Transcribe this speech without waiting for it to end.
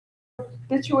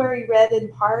obituary read in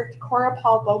part, Cora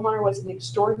Paul Bomar was an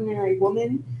extraordinary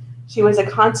woman. She was a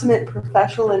consummate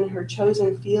professional in her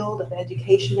chosen field of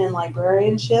education and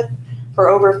librarianship for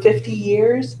over 50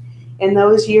 years. In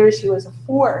those years, she was a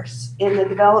force in the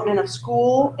development of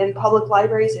school and public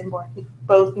libraries in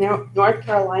both North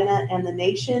Carolina and the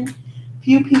nation.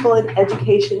 Few people in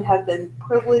education have been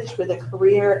privileged with a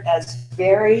career as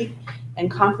varied and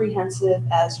comprehensive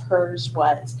as hers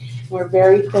was. We're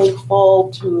very thankful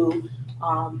to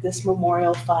this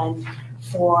Memorial Fund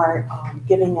for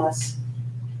giving us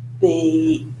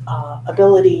the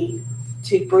ability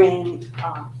to bring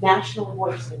national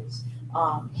voices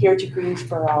here to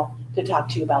Greensboro to talk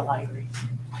to you about libraries.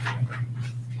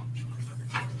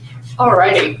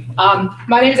 Alrighty,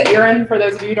 my name is Erin. For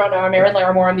those of you who don't know, I'm Erin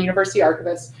Larimore. I'm the University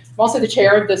Archivist. I'm also the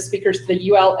chair of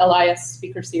the UL LIS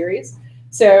Speaker Series.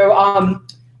 So I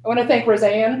want to thank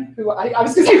Roseanne, who I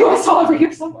was going to say who I saw over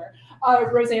here somewhere.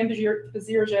 Roseanne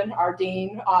Bazirjan, our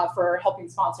dean, for helping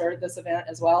sponsor this event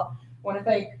as well. I want to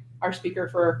thank our speaker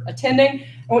for attending.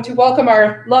 I want to welcome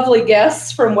our lovely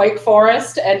guests from Wake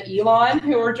Forest and Elon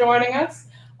who are joining us.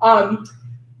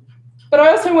 But I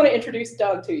also want to introduce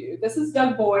Doug to you. This is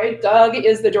Doug Boyd. Doug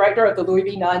is the director of the Louis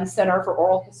B. Nunn Center for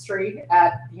Oral History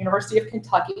at the University of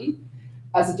Kentucky.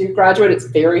 As a Duke graduate, it's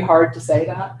very hard to say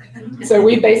that. So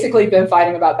we've basically been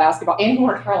fighting about basketball and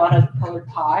North Carolina colored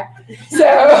pie.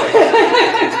 So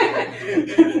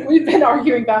we've been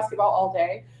arguing basketball all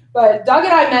day. But Doug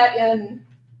and I met in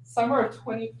summer of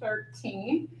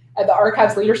 2013 at the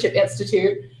Archives Leadership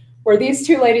Institute, where these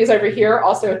two ladies over here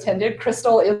also attended.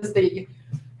 Crystal is the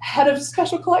head of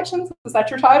special collections, is that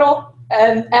your title?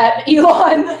 And at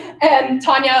Elon, and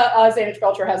Tanya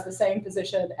Zanich-Belcher has the same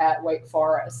position at Wake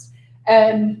Forest.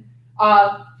 And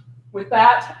with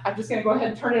that, I'm just gonna go ahead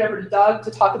and turn it over to Doug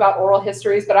to talk about oral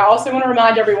histories, but I also wanna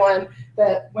remind everyone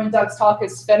that when Doug's talk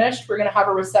is finished, we're gonna have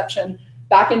a reception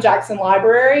back in Jackson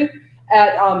Library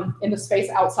at, in the space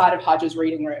outside of Hodges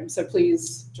Reading Room. So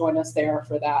please join us there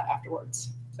for that afterwards.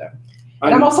 So.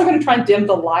 And I'm also going to try and dim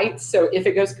the lights, so if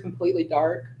it goes completely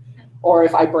dark, or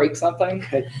if I break something.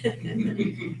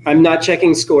 I'm not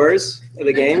checking scores of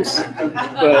the games,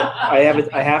 but I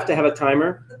have to have a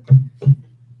timer.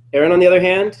 Erin, on the other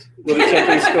hand, will be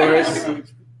checking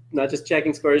scores. Not just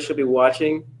checking scores, she'll be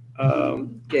watching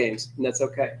games, and that's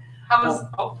okay. How's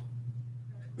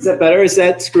Is that better? Does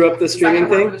that screw up the streaming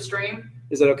thing? The stream?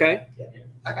 Is that okay? Yeah.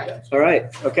 Okay. All right.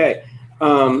 Okay.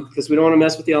 Because we don't want to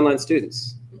mess with the online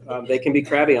students. They can be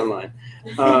crabby online.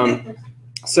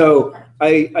 So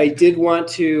I did want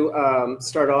to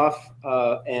start off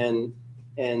and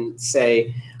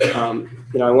say,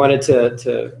 I wanted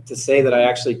to say that I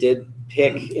actually did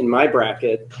pick in my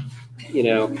bracket,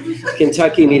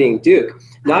 Kentucky meeting Duke,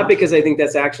 not because I think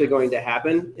that's actually going to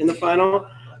happen in the final,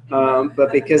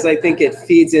 but because I think it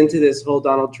feeds into this whole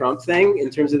Donald Trump thing in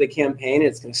terms of the campaign.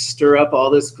 It's going to stir up all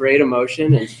this great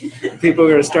emotion, and people are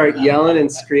going to start yelling and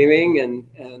screaming,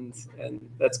 and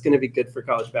that's going to be good for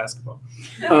college basketball.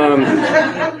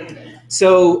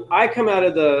 So I come out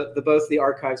of both the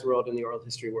archives world and the oral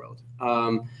history world.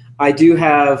 I do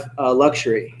have a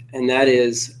luxury, and that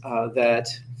is that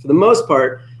for the most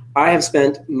part, I have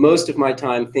spent most of my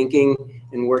time thinking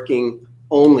and working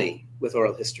only with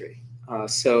oral history.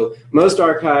 So most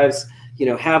archives,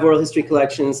 have oral history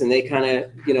collections, and they kind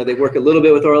of, they work a little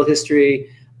bit with oral history.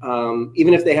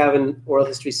 Even if they have an oral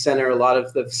history center, a lot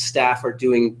of the staff are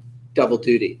doing double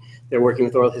duty. They're working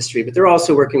with oral history, but they're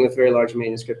also working with very large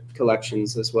manuscript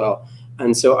collections as well.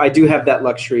 And so I do have that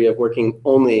luxury of working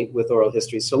only with oral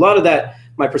history. So a lot of that,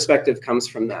 my perspective comes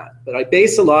from that. But I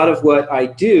base a lot of what I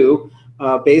do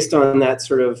based on that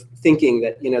sort of thinking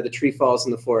that, the tree falls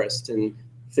in the forest, and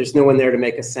if there's no one there to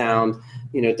make a sound,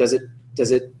 does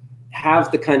it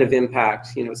have the kind of impact?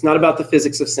 It's not about the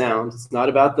physics of sound. It's not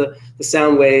about the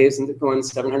sound waves and going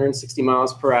 760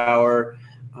 miles per hour.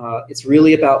 It's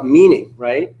really about meaning,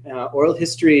 right? Oral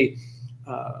history,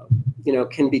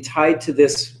 can be tied to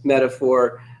this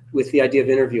metaphor with the idea of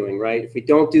interviewing, right? If we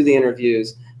don't do the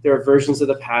interviews, there are versions of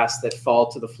the past that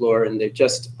fall to the floor, and they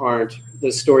just aren't,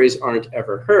 those stories aren't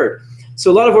ever heard. So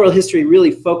a lot of oral history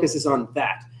really focuses on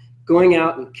that, going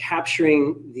out and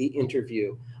capturing the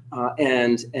interview,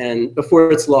 and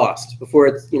before it's lost,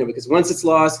 because once it's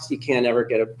lost, you can't ever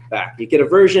get it back. You get a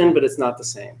version, but it's not the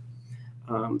same.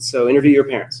 So interview your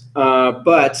parents,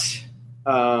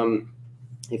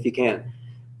 if you can.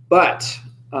 But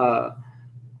the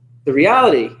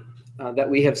reality that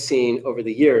we have seen over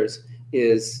the years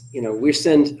is, we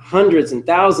send hundreds and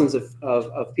thousands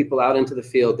of people out into the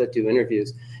field that do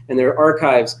interviews, and there are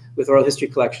archives with oral history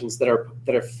collections that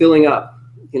are filling up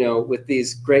with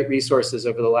these great resources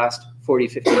over the last 40,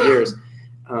 50 years.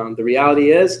 The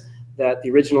reality is that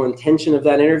the original intention of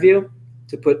that interview,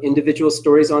 to put individual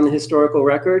stories on the historical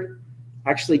record,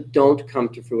 actually don't come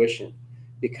to fruition,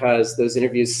 because those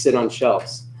interviews sit on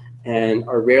shelves and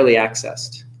are rarely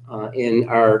accessed in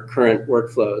our current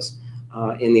workflows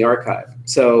in the archive.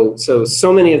 So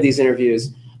many of these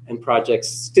interviews and projects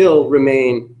still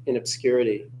remain in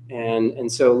obscurity.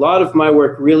 And so a lot of my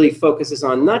work really focuses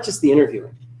on not just the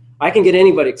interviewing. I can get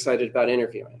anybody excited about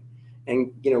interviewing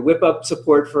and whip up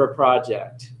support for a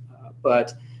project.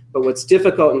 But what's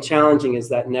difficult and challenging is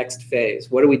that next phase.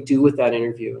 What do we do with that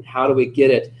interview, and how do we get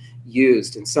it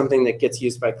used in something that gets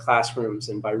used by classrooms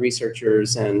and by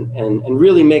researchers, and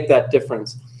really make that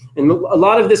difference? And a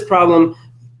lot of this problem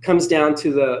comes down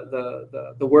to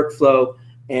the workflow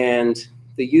and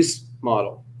the use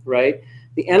model, right?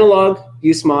 The analog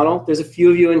use model, there's a few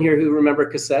of you in here who remember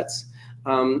cassettes.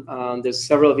 There's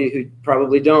several of you who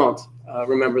probably don't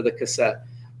remember the cassette.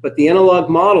 But the analog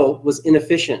model was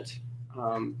inefficient.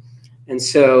 And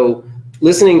so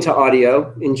listening to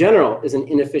audio in general is an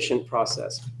inefficient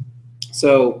process.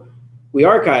 So we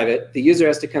archive it. The user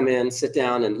has to come in, sit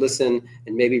down, and listen,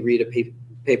 and maybe read a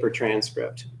paper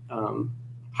transcript.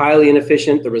 Highly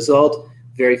inefficient. The result,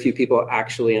 very few people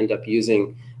actually end up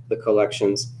using the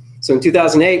collections. So in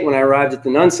 2008, when I arrived at the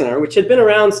Nunn Center, which had been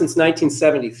around since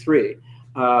 1973,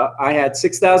 I had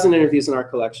 6,000 interviews in our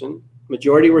collection.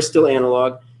 Majority were still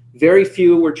analog. Very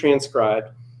few were transcribed.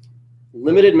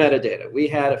 Limited metadata. We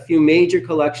had a few major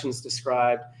collections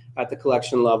described at the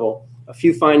collection level, a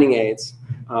few finding aids,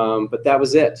 but that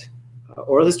was it.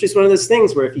 Oral history is one of those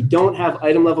things where if you don't have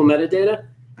item level metadata,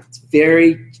 it's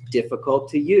very difficult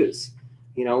to use.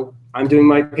 I'm doing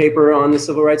my paper on the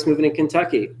civil rights movement in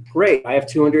Kentucky. Great, I have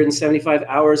 275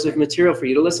 hours of material for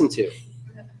you to listen to.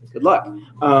 Good luck.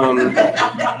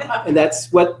 And that's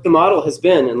what the model has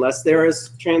been, unless there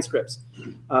is transcripts.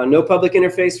 No public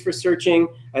interface for searching.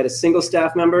 I had a single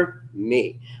staff member,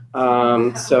 me.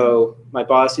 So my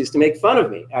boss used to make fun of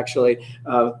me, actually,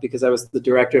 because I was the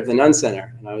director of the Nunn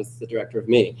Center, and I was the director of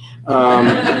me.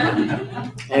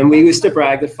 And we used to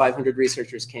brag that 500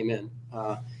 researchers came in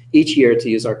each year to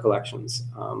use our collections,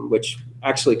 which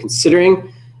actually,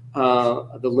 considering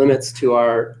the limits to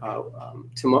our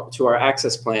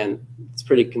access plan, it's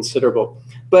pretty considerable.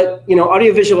 But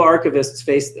audiovisual archivists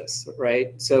face this,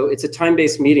 right? So it's a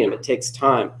time-based medium. It takes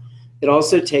time. It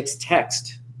also takes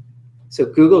text. So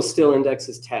Google still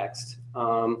indexes text,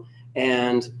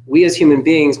 and we as human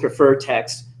beings prefer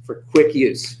text for quick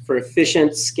use, for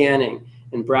efficient scanning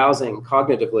and browsing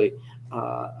cognitively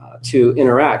to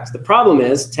interact. The problem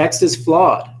is text is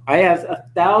flawed. I have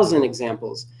 1,000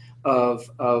 examples of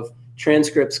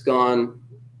transcripts gone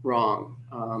wrong.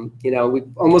 We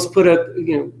almost put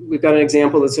we've got an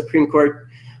example of the Supreme Court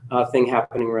thing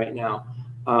happening right now.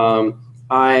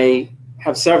 I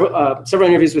have several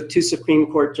interviews with 2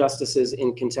 Supreme Court justices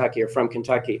in Kentucky, or from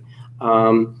Kentucky,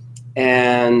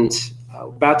 and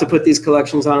about to put these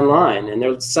collections online, and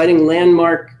they're citing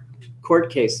landmark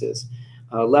court cases,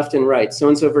 left and right,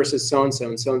 so-and-so versus so-and-so,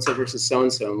 and so-and-so versus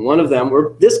so-and-so. And one of them,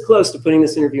 we're this close to putting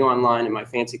this interview online in my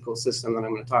fancy cool system that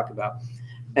I'm going to talk about.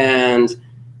 And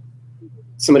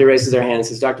somebody raises their hand and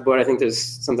says, Dr. Boyd, I think there's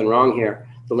something wrong here.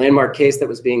 The landmark case that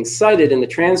was being cited in the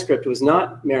transcript was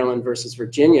not Maryland versus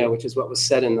Virginia, which is what was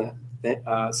said in the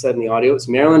audio. It was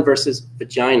Maryland versus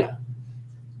vagina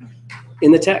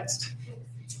in the text.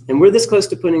 And we're this close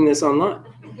to putting this online.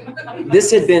 This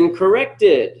had been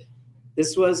corrected.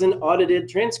 This was an audited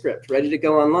transcript ready to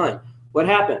go online. What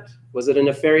happened? Was it a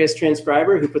nefarious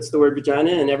transcriber who puts the word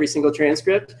vagina in every single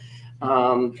transcript,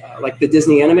 like the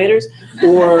Disney animators?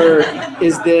 Or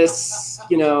is this,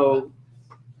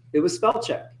 it was spell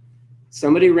check.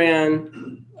 Somebody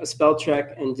ran a spell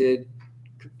check and did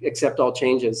accept all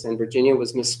changes, and Virginia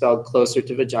was misspelled closer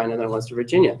to vagina than it was to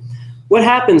Virginia. What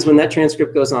happens when that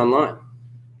transcript goes online?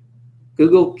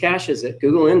 Google caches it,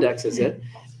 Google indexes it,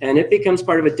 and it becomes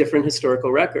part of a different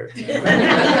historical record.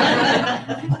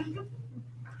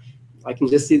 I can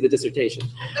just see the dissertation.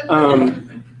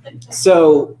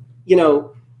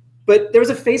 But there was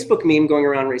a Facebook meme going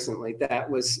around recently that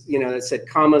was, that said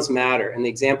commas matter, and the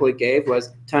example it gave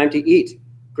was time to eat,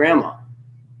 grandma.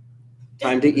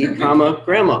 Time to eat, comma,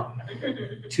 grandma.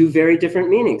 2 very different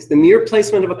meanings. The mere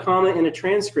placement of a comma in a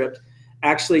transcript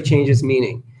actually changes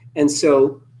meaning. And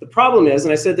so the problem is,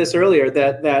 and I said this earlier,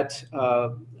 that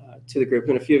to the group,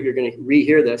 and a few of you are going to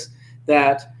rehear this,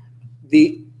 that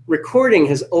the recording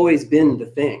has always been the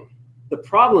thing. The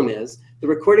problem is the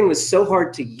recording was so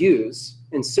hard to use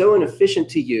and so inefficient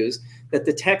to use that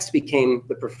the text became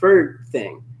the preferred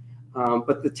thing.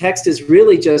 But the text is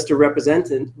really just a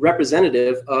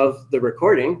representative of the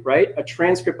recording, right? A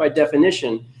transcript by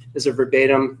definition is a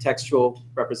verbatim textual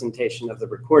representation of the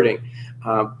recording.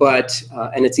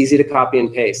 And it's easy to copy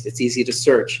and paste. It's easy to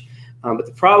search. But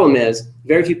the problem is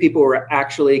very few people were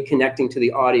actually connecting to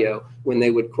the audio when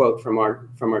they would quote from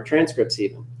our transcripts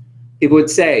even. People would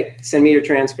say, send me your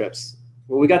transcripts.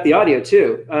 Well, we got the audio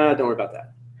too. Don't worry about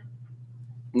that.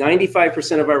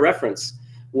 95% of our reference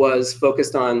was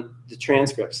focused on the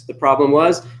transcripts. The problem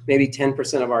was maybe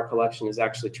 10% of our collection is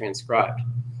actually transcribed.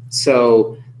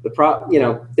 So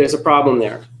there's a problem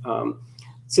there.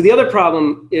 So the other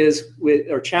problem is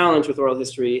challenge with oral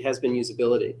history has been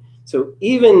usability. So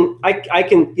even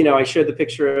I shared the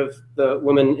picture of the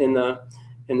woman in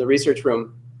the research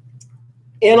room.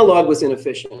 Analog was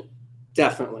inefficient,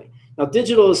 definitely. Now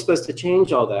digital is supposed to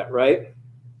change all that, right?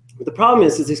 But the problem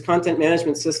is these content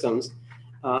management systems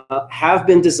have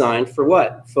been designed for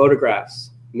what?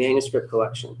 Photographs, manuscript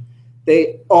collection.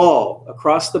 They all,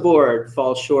 across the board,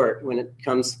 fall short when it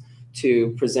comes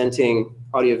to presenting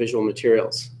audiovisual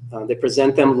materials. They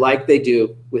present them like they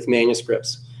do with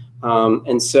manuscripts.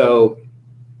 And so,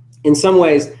 in some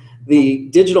ways, the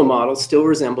digital model still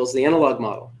resembles the analog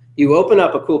model. You open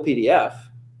up a cool PDF,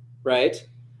 right?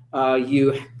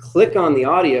 You click on the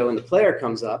audio and the player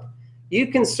comes up. You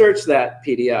can search that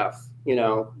PDF,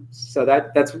 so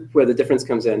that's where the difference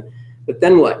comes in. But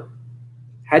then what?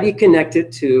 How do you connect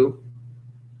it to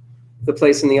the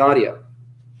place in the audio?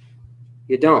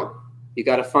 You don't. You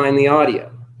got to find the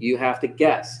audio. You have to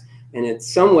guess. And in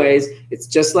some ways, it's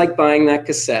just like buying that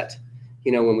cassette.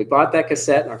 When we bought that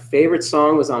cassette, our favorite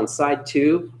song was on side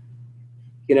 2,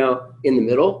 in the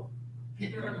middle.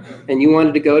 And you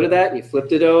wanted to go to that, and you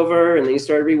flipped it over, and then you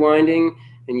started rewinding,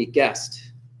 and you guessed.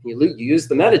 You used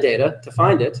the metadata to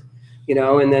find it,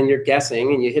 and then you're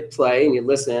guessing, and you hit play, and you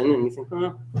listen, and you think,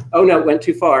 oh no, it went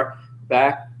too far.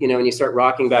 Back, and you start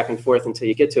rocking back and forth until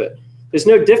you get to it. There's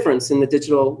no difference in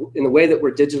the way that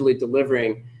we're digitally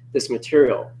delivering this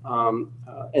material.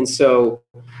 And so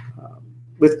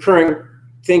with current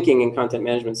thinking in content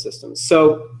management systems.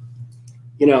 So,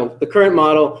 the current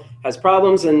model has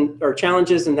problems or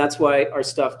challenges, and that's why our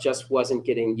stuff just wasn't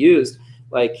getting used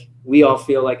like we all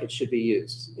feel like it should be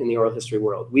used in the oral history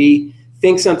world. We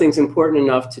think something's important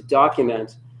enough to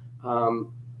document,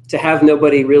 to have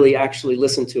nobody really actually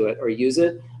listen to it or use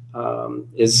it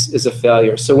is a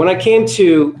failure. So when I came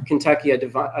to Kentucky,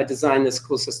 I designed this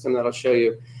cool system that I'll show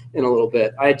you in a little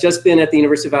bit. I had just been at the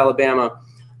University of Alabama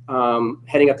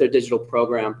heading up their digital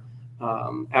program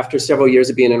after several years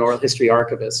of being an oral history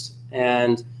archivist,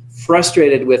 and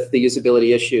frustrated with the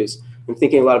usability issues and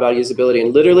thinking a lot about usability,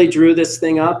 and literally drew this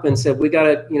thing up and said, we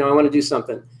gotta, I want to do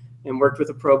something, and worked with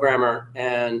a programmer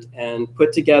and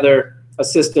put together a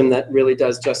system that really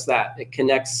does just that. It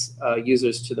connects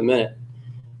users to the minute.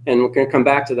 And we're going to come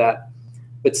back to that.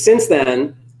 But since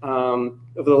then, over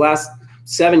the last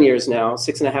 7 years now,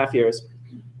 6.5 years,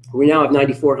 we now have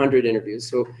 9,400 interviews.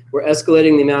 So we're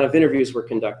escalating the amount of interviews we're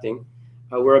conducting.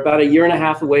 We're about 1.5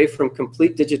 years away from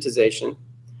complete digitization.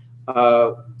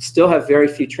 Still have very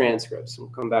few transcripts. We'll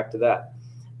come back to that.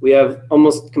 We have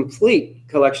almost complete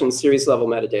collection series level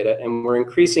metadata, and we're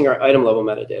increasing our item level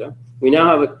metadata. We now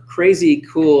have a crazy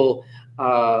cool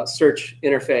search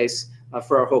interface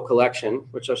for our whole collection,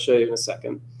 which I'll show you in a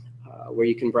second, where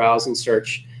you can browse and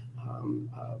search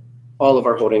all of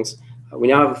our holdings. We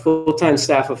now have a full-time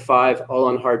staff of 5, all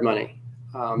on hard money.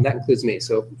 That includes me,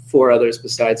 so 4 others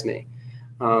besides me.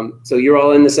 So you're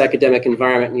all in this academic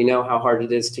environment, and you know how hard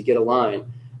it is to get a line.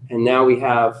 And now we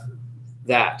have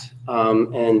that.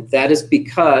 And that is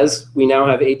because we now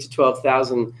have 8,000 to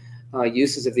 12,000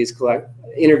 uses of these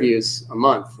interviews a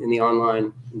month in the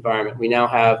online environment. We now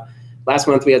have, last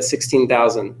month we had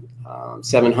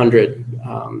 16,700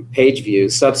 page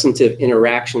views, substantive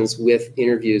interactions with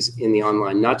interviews in the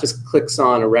online, not just clicks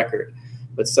on a record,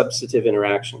 but substantive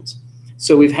interactions.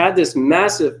 So we've had this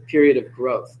massive period of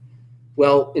growth.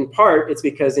 Well, in part, it's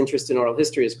because interest in oral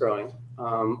history is growing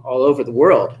all over the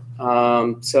world.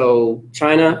 So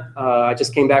China, I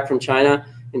just came back from China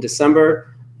in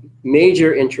December,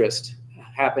 major interest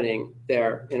happening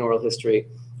there in oral history.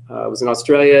 I was in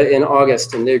Australia in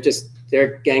August, and they're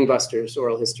gangbusters,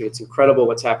 oral history. It's incredible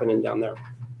what's happening down there.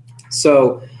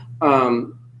 So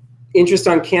interest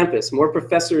on campus, more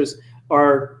professors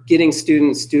are getting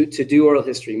students to do oral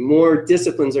history. More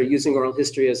disciplines are using oral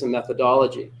history as a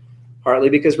methodology, partly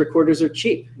because recorders are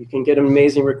cheap. You can get an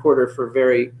amazing recorder for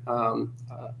very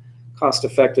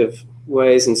cost-effective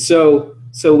ways. And so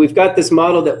we've got this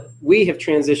model that we have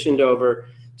transitioned over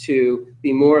to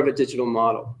be more of a digital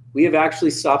model. We have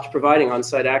actually stopped providing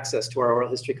on-site access to our oral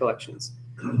history collections.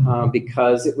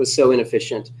 because it was so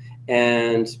inefficient.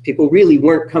 And people really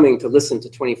weren't coming to listen to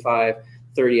 25,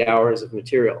 30 hours of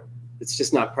material. It's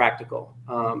just not practical.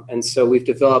 And so we've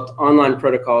developed online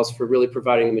protocols for really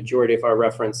providing the majority of our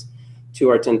reference to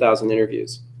our 10,000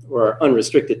 interviews, or our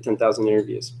unrestricted 10,000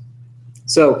 interviews.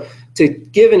 So to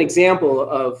give an example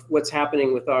of what's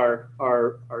happening with our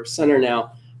center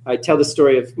now, I tell the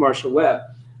story of Marshall Webb.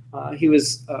 He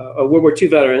was a World War II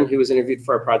veteran who was interviewed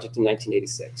for our project in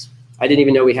 1986. I didn't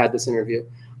even know we had this interview.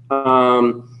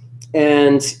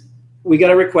 And we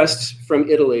got a request from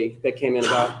Italy that came in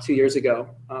about 2 years ago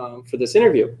for this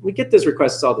interview. We get those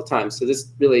requests all the time. So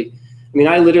this really, I mean,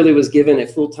 I literally was given a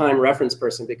full-time reference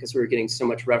person because we were getting so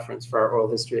much reference for our oral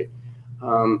history.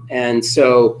 And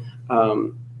so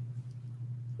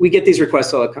we get these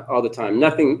requests all the time.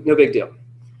 No big deal.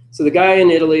 So the guy in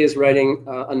Italy is writing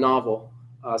a novel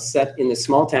set in the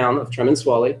small town of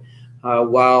Tremonsuoli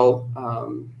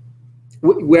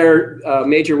where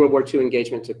major World War II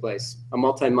engagement took place, a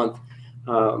multi-month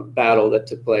battle that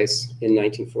took place in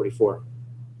 1944.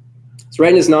 He's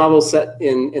writing his novel set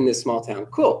in this small town.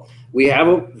 Cool. We have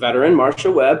a veteran,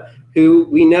 Marshall Webb, who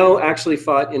we know actually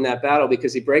fought in that battle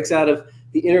because he breaks out of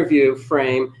the interview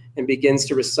frame and begins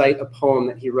to recite a poem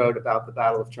that he wrote about the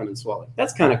Battle of Tremonsuoli.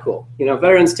 That's kind of cool. You know,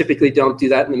 veterans typically don't do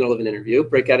that in the middle of an interview,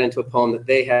 break out into a poem that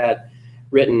they had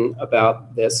written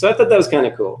about this. So I thought that was kind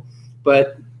of cool.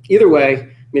 But either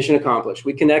way, mission accomplished.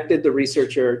 We connected the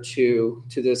researcher to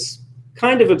this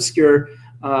kind of obscure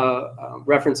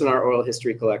reference in our oral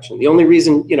history collection. The only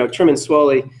reason, you know,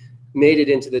 Tremonsuoli made it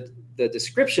into the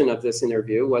description of this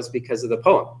interview was because of the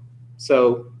poem.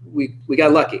 So we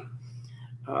got lucky.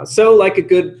 So like a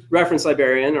good reference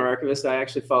librarian or archivist, I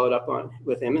actually followed up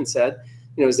with him and said,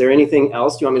 you know, is there anything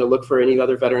else? Do you want me to look for any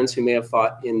other veterans who may have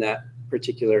fought in that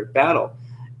particular battle?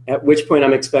 At which point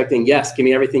I'm expecting, yes, give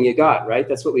me everything you got, right?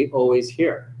 That's what we always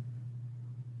hear.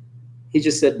 He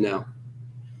just said, no,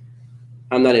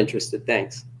 I'm not interested,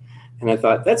 thanks. And I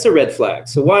thought, that's a red flag.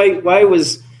 So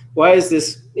why is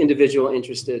this individual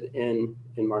interested in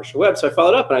Marshall Webb? So I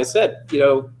followed up and I said, you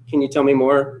know, can you tell me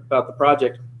more about the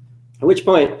project? At which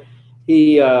point,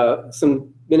 he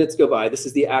some minutes go by. This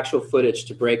is the actual footage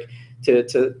to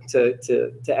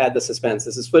add the suspense.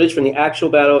 This is footage from the actual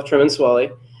Battle of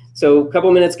Tremonsuoli. So a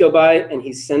couple minutes go by, and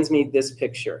he sends me this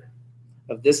picture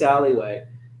of this alleyway.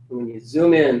 And when you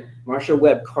zoom in, Marshall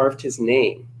Webb carved his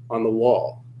name on the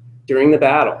wall during the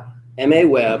battle. M.A.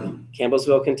 Webb,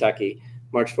 Campbellsville, Kentucky,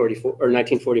 March 44 or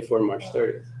 1944, March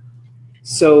 30th.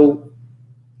 So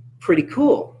pretty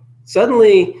cool.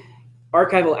 Suddenly,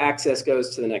 archival access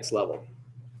goes to the next level.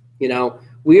 You know,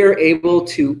 we are able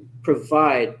to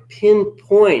provide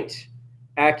pinpoint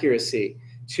accuracy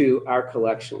to our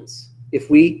collections. If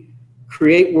we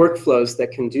create workflows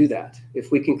that can do that,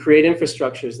 if we can create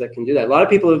infrastructures that can do that. A lot of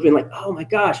people have been like, oh my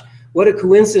gosh, what a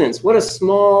coincidence, what a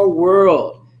small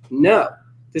world. No,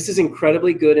 this is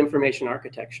incredibly good information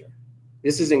architecture.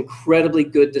 This is incredibly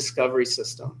good discovery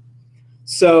system.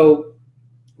 So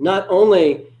not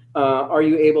only are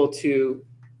you able to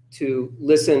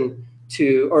listen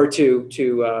to or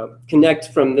to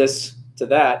connect from this to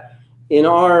that, in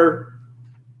our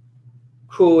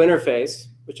cool interface,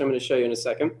 which I'm going to show you in a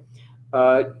second,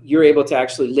 you're able to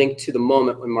actually link to the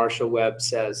moment when Marshall Webb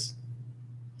says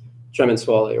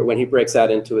Tremonsuoli, or when he breaks out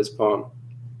into his poem.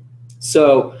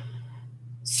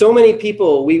 So many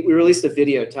people, we released a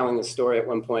video telling the story at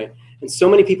one point, and so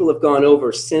many people have gone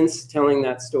over since telling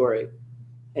that story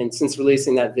and since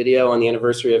releasing that video on the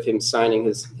anniversary of him signing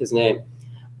his name,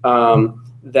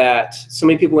 that so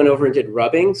many people went over and did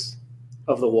rubbings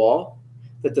of the wall,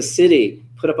 that the city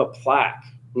put up a plaque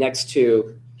next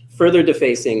to, further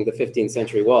defacing the 15th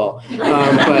century wall,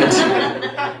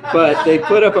 but they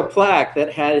put up a plaque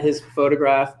that had his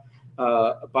photograph,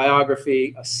 a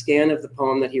biography, a scan of the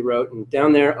poem that he wrote, and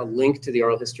down there a link to the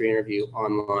oral history interview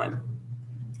online.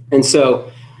 And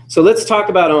so let's talk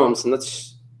about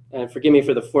OHMS, and forgive me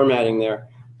for the formatting there.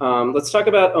 Let's talk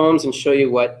about OHMS and show you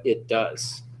what it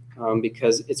does,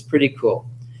 because it's pretty cool.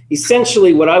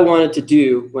 Essentially, what I wanted to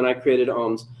do when I created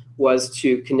OHMS was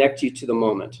to connect you to the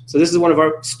moment. So this is one of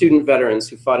our student veterans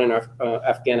who fought in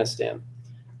Afghanistan,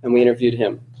 and we interviewed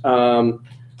him.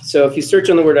 So if you search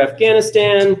on the word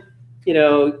Afghanistan, you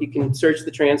know, you can search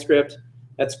the transcript.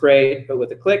 That's great, but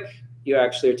with a click, you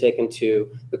actually are taken to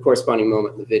the corresponding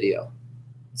moment in the video.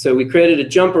 So we created a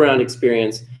jump around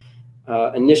experience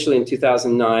initially in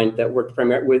 2009 that worked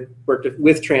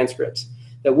with transcripts.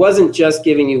 That wasn't just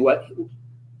giving you what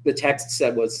the text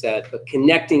said was said, but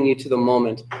connecting you to the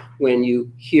moment when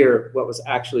you hear what was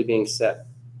actually being said.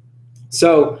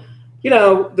 So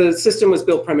the system was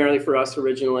built primarily for us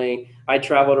originally. I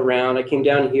traveled around. I came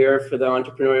down here for the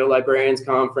Entrepreneurial Librarians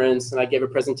Conference, and I gave a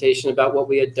presentation about what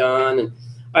we had done. And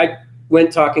I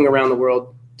went talking around the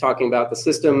world, talking about the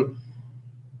system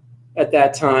at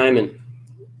that time. And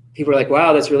people were like,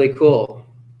 wow, that's really cool.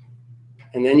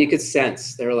 And then you could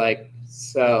sense, they were like,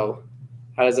 so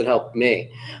how does it help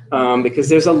me? Because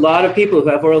there's a lot of people who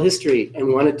have oral history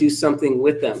and want to do something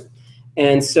with them.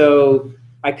 And so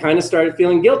I kind of started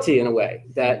feeling guilty in a way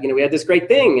that, we had this great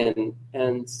thing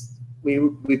and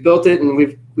we built it, and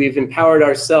we've empowered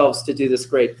ourselves to do this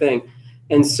great thing.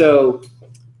 And so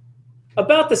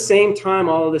about the same time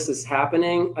all of this is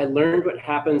happening, I learned what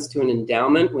happens to an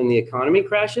endowment when the economy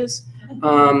crashes.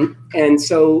 And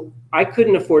so I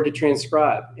couldn't afford to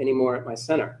transcribe anymore at my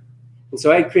center. And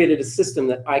so I created a system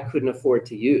that I couldn't afford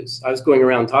to use. I was going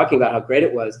around talking about how great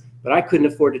it was, but I couldn't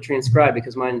afford to transcribe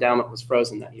because my endowment was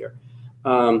frozen that year.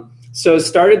 So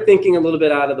started thinking a little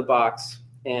bit out of the box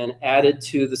and added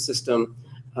to the system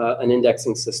an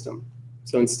indexing system.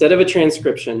 So instead of a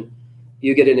transcription,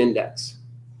 you get an index.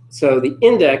 So the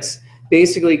index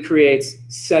basically creates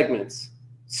segments,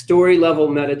 story level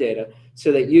metadata,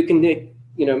 so that you can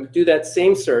do that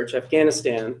same search,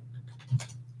 Afghanistan,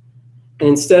 and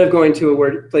instead of going to a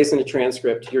word place in a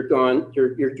transcript,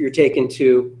 you're taken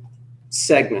to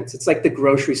segments. It's like the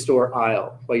grocery store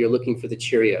aisle while you're looking for the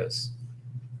Cheerios.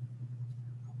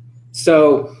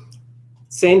 So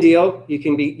same deal. You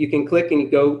can click and you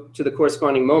go to the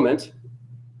corresponding moment,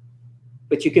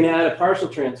 but you can add a partial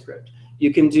transcript.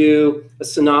 You can do a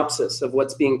synopsis of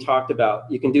what's being talked about.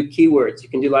 You can do keywords. You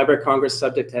can do Library of Congress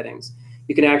subject headings.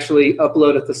 You can actually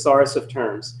upload a thesaurus of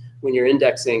terms when you're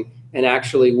indexing and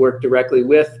actually work directly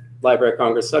with Library of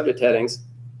Congress subject headings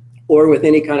or with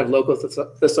any kind of local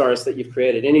thesaurus that you've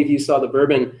created. Any of you saw the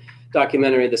bourbon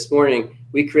documentary this morning.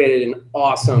 We created an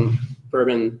awesome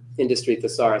bourbon industry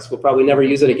thesaurus. We'll probably never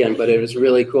use it again, but it was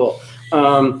really cool.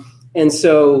 And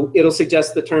so it'll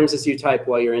suggest the terms as you type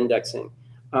while you're indexing.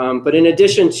 But in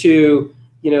addition to,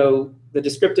 the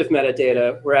descriptive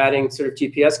metadata, we're adding sort of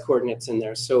GPS coordinates in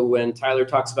there. So when Tyler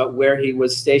talks about where he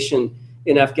was stationed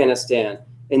in Afghanistan,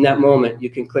 in that moment, you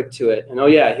can click to it. And oh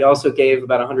yeah, he also gave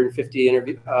about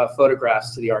 150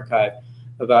 photographs to the archive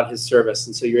about his service.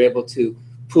 And so you're able to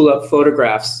pull up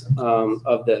photographs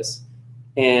of this.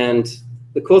 And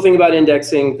the cool thing about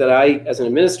indexing that I, as an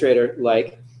administrator,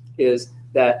 like is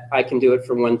that I can do it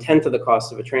for 1/10 of the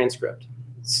cost of a transcript.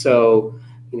 So,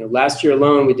 last year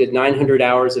alone, we did 900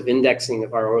 hours of indexing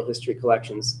of our oral history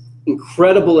collections.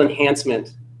 Incredible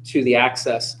enhancement to the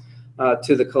access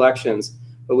to the collections,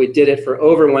 but we did it for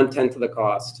over 1/10 of the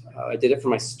cost. I did it for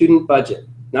my student budget.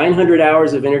 900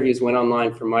 hours of interviews went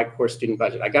online for my core student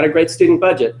budget. I got a great student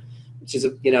budget, which is,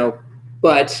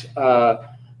 but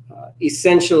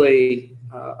essentially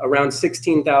around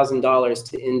 $16,000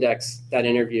 to index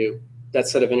that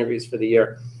set of interviews for the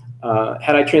year.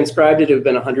 Had I transcribed it, it would have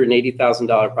been a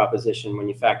 $180,000 proposition when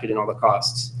you factored in all the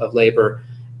costs of labor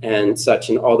and such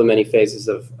and all the many phases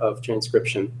of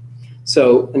transcription.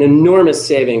 So an enormous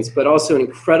savings, but also an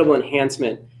incredible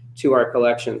enhancement to our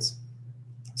collections.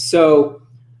 So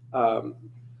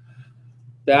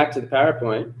back to the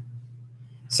PowerPoint.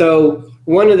 So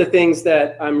one of the things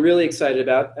that I'm really excited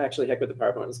about, actually, heck with the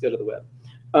PowerPoint, let's go to the web,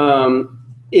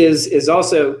 is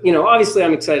also, obviously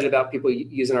I'm excited about people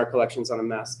using our collections on a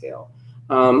mass scale.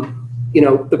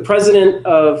 The president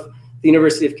of the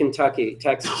University of Kentucky,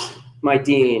 Texas, my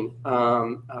dean,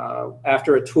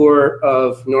 after a tour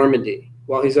of Normandy,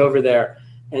 while he's over there,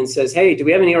 and says, hey, do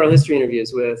we have any oral history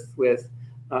interviews with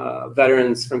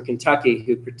veterans from Kentucky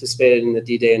who participated in the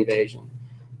D-Day invasion?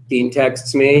 Dean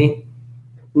texts me.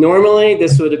 Normally,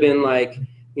 this would have been like,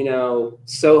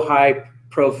 so high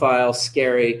profile,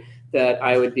 scary, that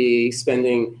I would be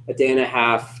spending a day and a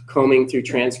half combing through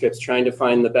transcripts trying to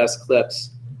find the best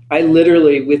clips. I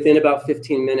literally, within about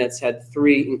 15 minutes, had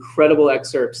 3 incredible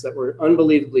excerpts that were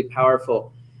unbelievably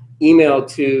powerful, emailed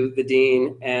to the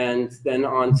dean and then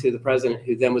on to the president,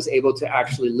 who then was able to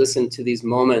actually listen to these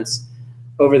moments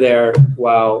over there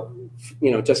while,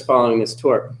 just following this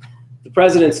tour. The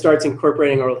president starts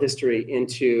incorporating oral history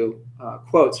into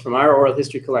quotes from our oral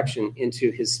history collection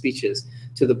into his speeches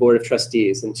to the Board of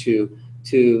Trustees and to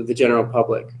the general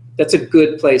public. That's a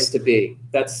good place to be.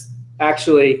 That's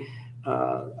actually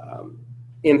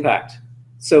impact.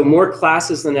 So more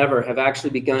classes than ever have actually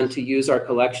begun to use our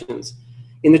collections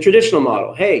in the traditional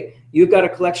model. Hey, you've got a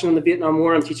collection on the Vietnam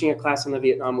War. I'm teaching a class on the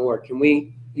Vietnam War. Can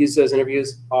we use those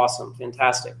interviews? Awesome,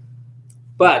 fantastic.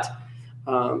 But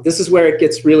this is where it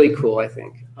gets really cool, I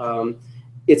think.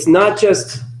 It's not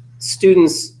just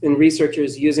students and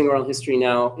researchers using oral history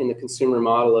now in the consumer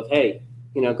model of, hey,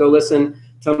 You know, go listen,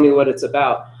 tell me what it's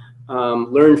about.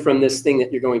 Learn from this thing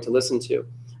that you're going to listen to.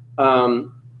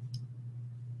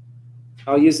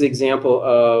 I'll use the example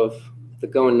of the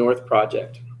Going North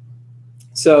project.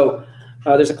 So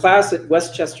there's a class at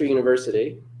Westchester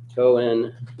University,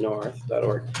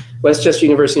 goinnorth.org, Westchester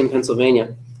University in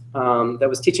Pennsylvania, that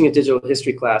was teaching a digital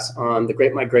history class on the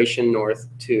Great Migration north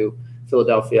to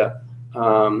Philadelphia.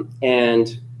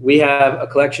 And we have a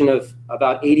collection of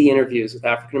about 80 interviews with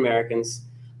African Americans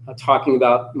talking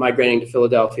about migrating to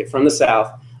Philadelphia from the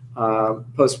South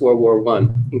post-World War I.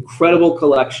 Incredible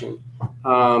collection.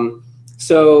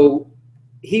 So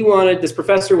this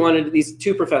professor wanted, these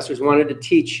two professors wanted to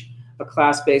teach a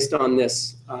class based on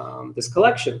this, this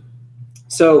collection.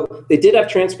 So they did have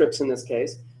transcripts in this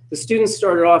case. The students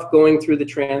started off going through the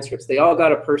transcripts. They all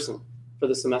got a person for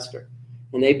the semester.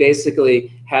 And they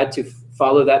basically had to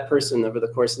follow that person over the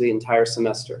course of the entire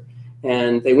semester.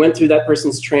 And they went through that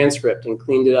person's transcript and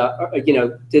cleaned it up, you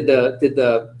know, did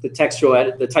the textual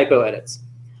edit, the typo edits.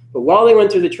 But while they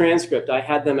went through the transcript, I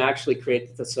had them actually create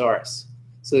the thesaurus.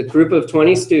 So a group of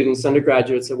 20 students,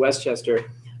 undergraduates at Westchester,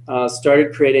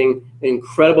 started creating an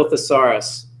incredible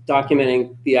thesaurus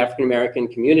documenting the African-American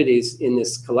communities in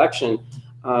this collection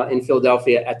in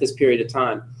Philadelphia at this period of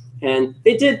time. And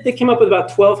they came up with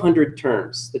about 1,200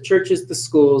 terms: the churches, the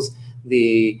schools,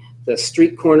 the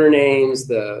street corner names,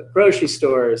 the grocery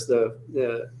stores,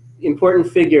 the important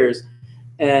figures.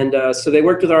 And so they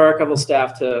worked with our archival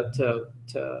staff to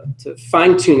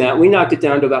fine-tune that. We knocked it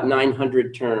down to about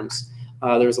 900 terms.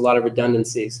 There was a lot of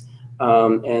redundancies.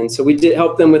 And so we did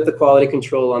help them with the quality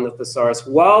control on the thesaurus.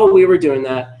 While we were doing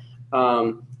that,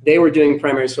 they were doing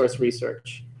primary source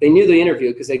research. They knew the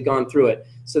interview because they'd gone through it.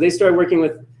 So they started working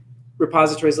with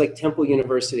repositories like Temple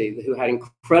University, who had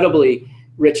incredibly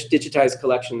rich digitized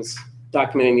collections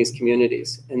documenting these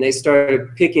communities. And they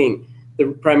started picking the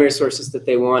primary sources that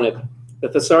they wanted. The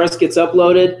thesaurus gets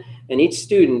uploaded, and each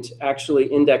student actually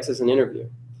indexes an interview.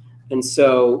 And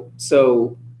so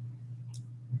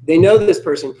they know this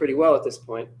person pretty well at this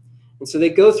point. And so they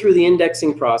go through the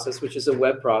indexing process, which is a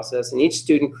web process, and each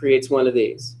student creates one of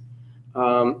these.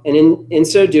 And in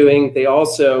so doing, they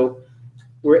also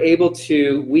were able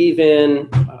to weave in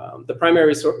the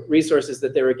primary resources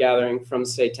that they were gathering from,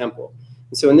 say, Temple.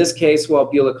 And so in this case, while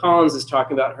Beulah Collins is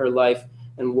talking about her life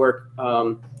and work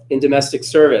in domestic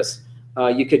service,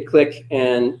 you could click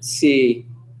and see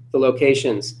the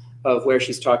locations of where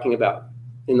she's talking about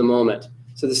in the moment.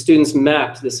 So the students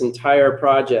mapped this entire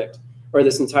project, or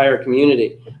this entire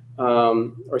community,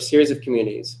 or series of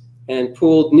communities, and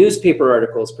pooled newspaper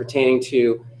articles pertaining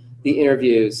to the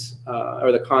interviews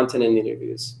or the content in the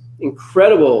interviews.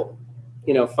 Incredible,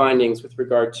 you know, findings with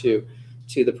regard to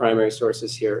the primary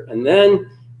sources here. And then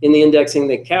in the indexing,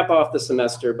 they cap off the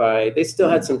semester by, they still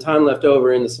had some time left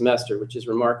over in the semester, which is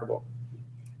remarkable.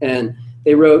 And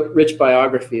they wrote rich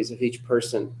biographies of each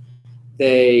person.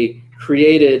 They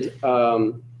created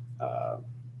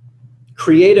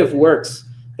creative works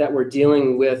that were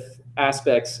dealing with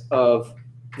aspects of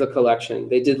the collection.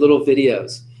 They did little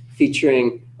videos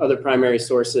featuring other primary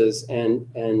sources and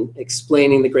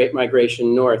explaining the Great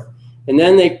Migration North. And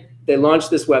then they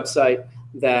launched this website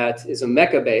that is a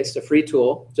Mecca-based, a free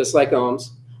tool, just like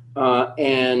OHM's,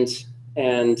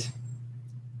 and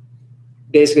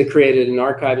basically created an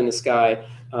archive in the sky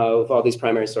of all these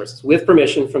primary sources, with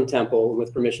permission from Temple,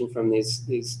 with permission from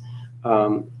these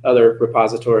other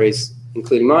repositories,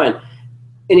 including mine.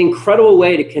 An incredible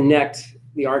way to connect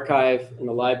the archive and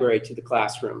the library to the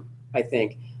classroom, I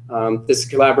think. This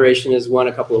collaboration has won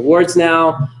a couple of awards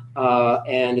now,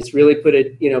 and it's really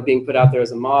being put out there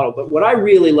as a model. But what I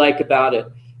really like about it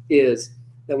is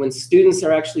that when students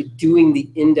are actually doing the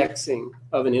indexing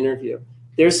of an interview,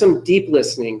 there's some deep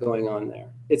listening going on there.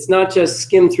 It's not just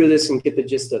skim through this and get the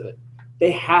gist of it.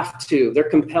 They have to, they're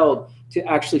compelled to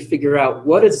actually figure out,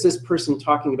 what is this person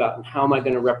talking about and how am I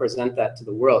going to represent that to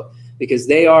the world? Because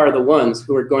they are the ones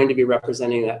who are going to be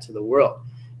representing that to the world.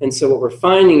 And so what we're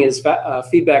finding is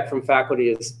feedback from faculty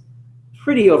is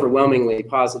pretty overwhelmingly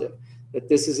positive, that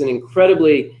this is an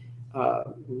incredibly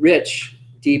rich,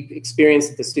 deep experience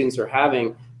that the students are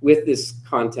having with this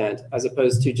content, as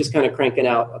opposed to just kind of cranking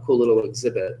out a cool little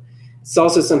exhibit. It's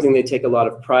also something they take a lot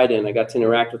of pride in. I got to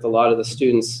interact with a lot of the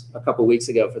students a couple weeks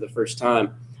ago for the first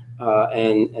time,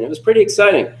 and it was pretty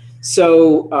exciting.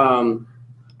 So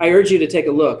I urge you to take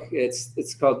a look.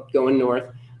 It's called Going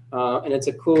North, and it's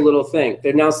a cool little thing.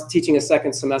 They're now teaching a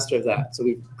second semester of that. So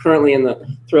we're currently in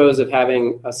the throes of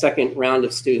having a second round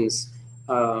of students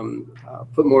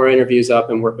put more interviews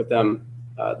up and work with them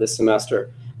this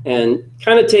semester, and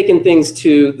kind of taking things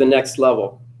to the next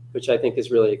level, which I think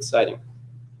is really exciting.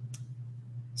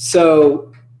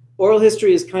 So oral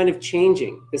history is kind of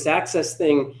changing. This access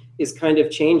thing is kind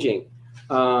of changing.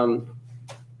 One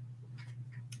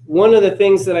of the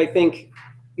things that I think,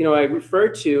 I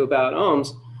referred to about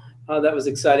OHMS that was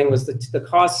exciting was the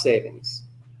cost savings.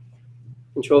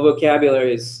 Control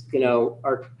vocabularies,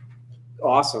 are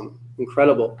awesome,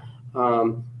 incredible.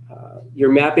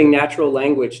 You're mapping natural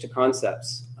language to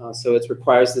concepts, so it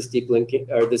requires this deep linking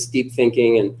or this deep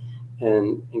thinking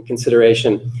and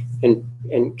consideration,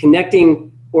 and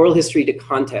connecting oral history to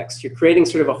context. You're creating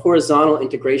sort of a horizontal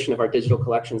integration of our digital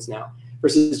collections now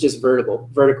versus just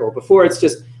vertical. Before it's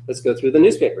just, let's go through the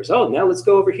newspapers. Oh, now let's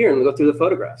go over here and we'll go through the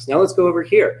photographs. Now let's go over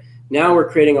here. Now we're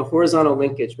creating a horizontal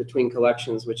linkage between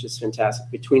collections, which is fantastic,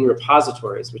 between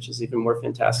repositories, which is even more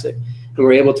fantastic. And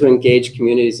we're able to engage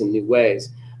communities in new ways.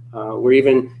 We're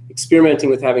even experimenting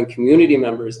with having community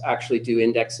members actually do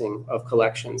indexing of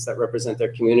collections that represent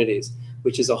their communities,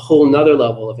 which is a whole nother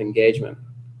level of engagement.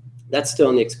 That's still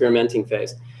in the experimenting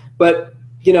phase. But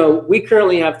we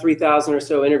currently have 3,000 or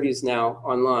so interviews now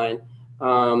online,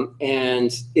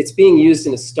 and it's being used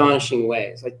in astonishing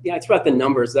ways. I threw out the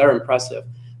numbers, they're impressive.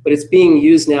 But it's being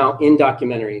used now in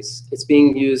documentaries. It's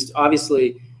being used,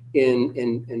 obviously,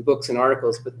 in books and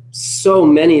articles, but so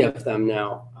many of them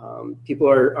now. People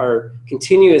are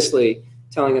continuously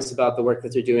telling us about the work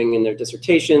that they're doing in their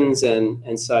dissertations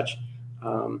and such.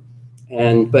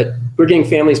 But we're getting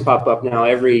families pop up now.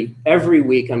 Every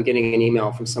week I'm getting an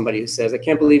email from somebody who says, I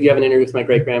can't believe you have an interview with my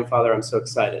great-grandfather. I'm so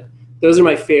excited. Those are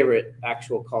my favorite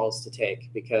actual calls to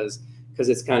take because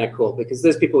it's kind of cool, because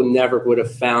those people never would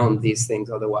have found these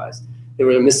things otherwise. They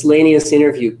were a miscellaneous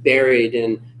interview buried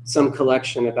in some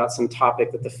collection about some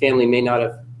topic that the family may not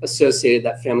have associated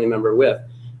that family member with.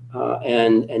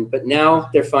 But now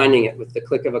they're finding it with the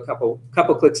click of a couple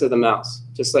clicks of the mouse,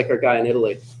 just like our guy in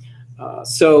Italy.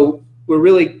 So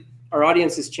our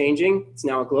audience is changing. It's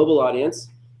now a global audience,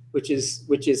 which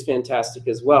is fantastic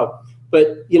as well.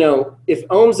 But if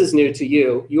OHMS is new to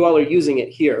you, you all are using it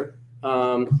here.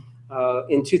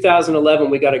 In 2011,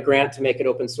 we got a grant to make it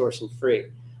open source and free.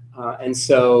 And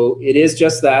so it is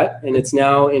just that, and it's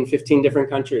now in 15 different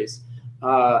countries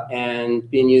and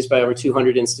being used by over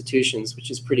 200 institutions, which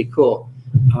is pretty cool.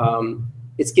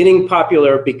 It's getting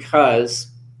popular because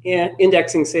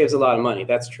indexing saves a lot of money,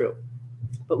 that's true.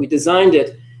 But we designed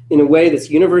it in a way that's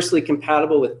universally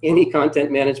compatible with any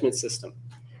content management system.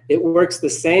 It works the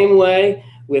same way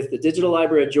with the Digital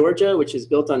Library of Georgia, which is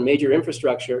built on major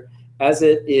infrastructure, as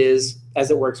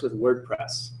it works with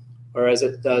WordPress, or as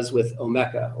it does with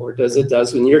Omeka, or as it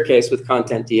does in your case with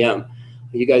Content DM.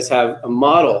 You guys have a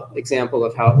model example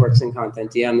of how it works in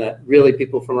Content DM that really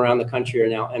people from around the country are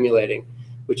now emulating,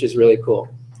 which is really cool.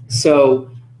 So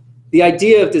the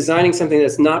idea of designing something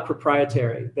that's not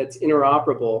proprietary, that's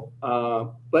interoperable,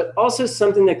 but also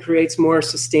something that creates more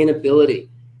sustainability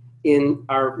in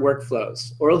our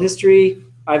workflows. Oral history,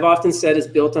 I've often said, is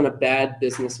built on a bad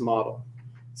business model.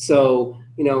 So,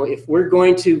 if we're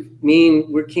going to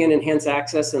mean we can't enhance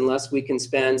access unless we can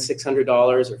spend $600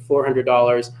 or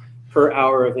 $400 per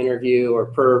hour of interview, or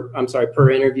per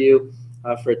interview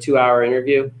for a 2-hour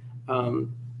interview,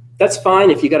 that's fine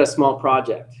if you got a small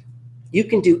project. You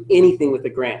can do anything with a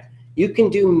grant. You can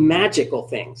do magical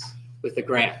things with a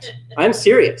grant. I'm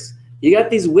serious. You got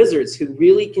these wizards who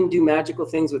really can do magical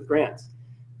things with grants.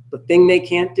 The thing they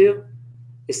can't do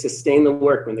is sustain the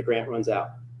work when the grant runs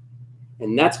out.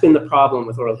 And that's been the problem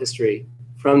with oral history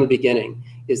from the beginning,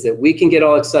 is that we can get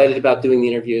all excited about doing the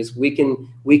interviews. We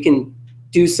can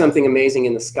do something amazing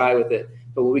in the sky with it.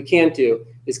 But what we can't do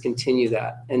is continue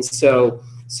that. And so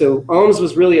OHMS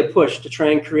was really a push to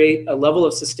try and create a level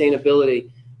of sustainability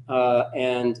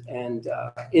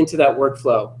into that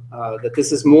workflow, that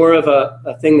this is more of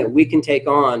a thing that we can take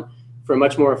on for a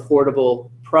much more affordable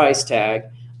price tag,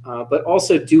 but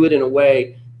also do it in a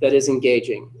way that is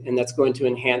engaging and that's going to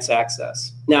enhance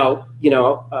access. Now,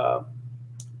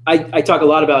 I talk a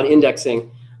lot about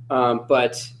indexing,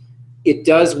 but it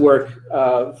does work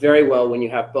very well when you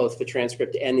have both the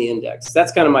transcript and the index.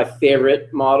 That's kind of my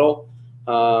favorite model,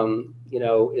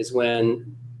 is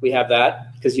when we have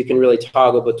that, because you can really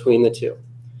toggle between the two.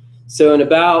 So in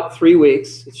about 3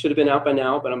 weeks, it should have been out by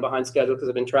now, but I'm behind schedule because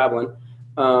I've been traveling.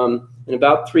 In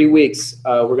about 3 weeks,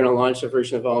 we're going to launch a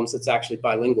version of OHMS that's actually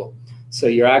bilingual. So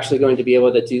you're actually going to be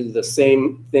able to do the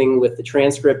same thing with the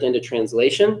transcript into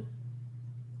translation,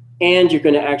 and you're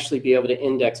going to actually be able to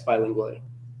index bilingually.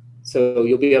 So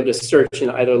you'll be able to search in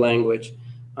either language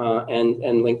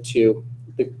and link to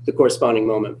the corresponding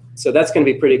moment. So that's going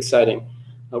to be pretty exciting.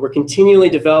 We're continually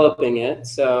developing it.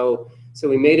 So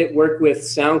we made it work with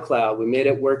SoundCloud. We made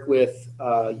it work with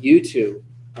YouTube.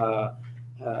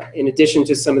 in addition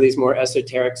to some of these more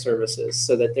esoteric services,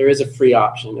 so that there is a free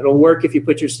option. It'll work if you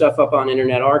put your stuff up on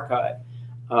Internet Archive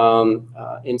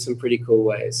in some pretty cool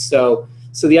ways. So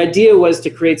the idea was to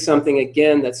create something,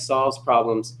 again, that solves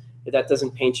problems, but that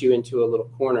doesn't paint you into a little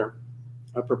corner,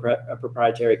 a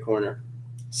proprietary corner.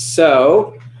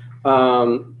 So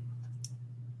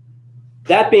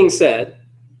that being said,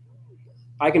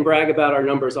 I can brag about our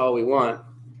numbers all we want,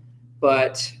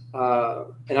 but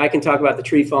and I can talk about the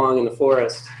tree falling in the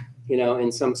forest, you know,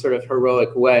 in some sort of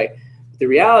heroic way. The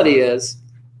reality is,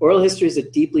 oral history is a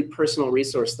deeply personal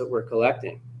resource that we're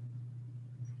collecting.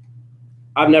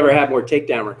 I've never had more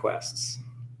takedown requests.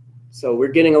 So we're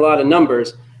getting a lot of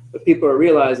numbers, but people are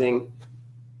realizing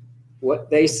what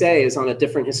they say is on a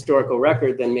different historical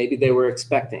record than maybe they were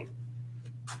expecting.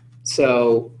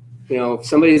 So, you know, if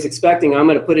somebody's expecting, I'm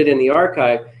going to put it in the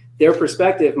archive, their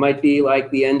perspective might be like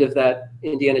the end of that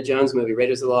Indiana Jones movie,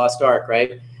 Raiders of the Lost Ark,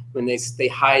 right? When they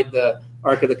hide the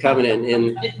Ark of the Covenant,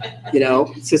 and, you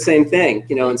know, it's the same thing.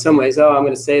 You know, in some ways, oh, I'm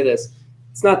going to say this.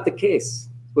 It's not the case.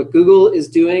 What Google is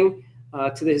doing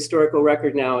to the historical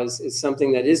record now is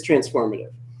something that is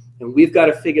transformative. And we've got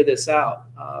to figure this out.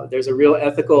 There's a real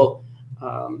ethical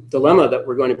dilemma that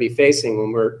we're going to be facing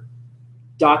when we're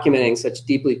documenting such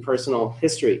deeply personal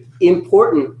history.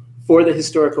 Important for the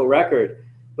historical record,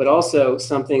 but also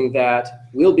something that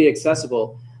will be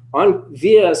accessible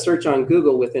via a search on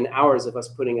Google within hours of us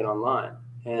putting it online.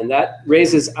 And that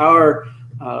raises our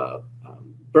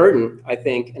burden, I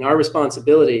think, and our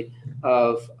responsibility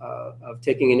of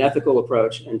taking an ethical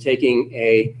approach and taking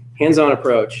a hands-on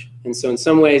approach. And so in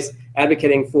some ways,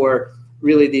 advocating for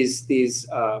really these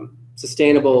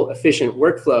sustainable, efficient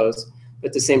workflows. But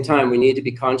at the same time, we need to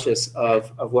be conscious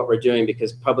of what we're doing,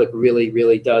 because public really,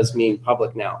 really does mean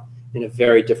public now in a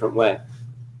very different way.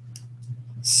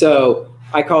 So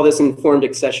I call this informed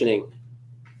accessioning.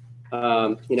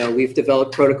 You know, we've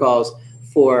developed protocols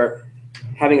for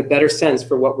having a better sense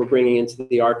for what we're bringing into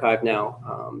the archive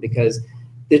now, because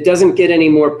it doesn't get any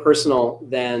more personal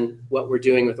than what we're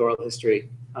doing with oral history.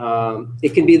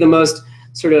 It can be the most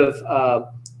sort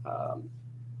of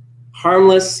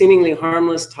harmless, seemingly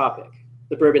harmless topic,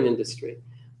 the bourbon industry,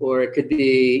 or it could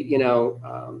be, you know,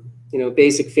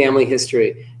 basic family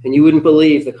history, and you wouldn't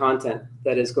believe the content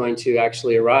that is going to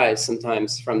actually arise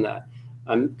sometimes from that.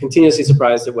 I'm continuously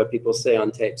surprised at what people say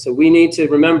on tape. So we need to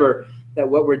remember that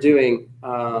what we're doing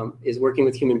is working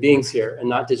with human beings here and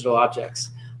not digital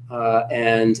objects,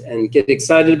 and get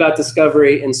excited about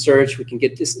discovery and search. We can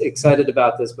get excited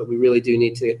about this, but we really do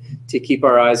need to keep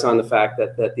our eyes on the fact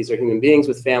that these are human beings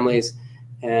with families,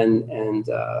 and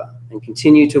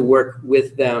continue to work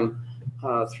with them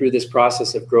through this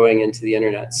process of growing into the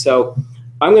internet. So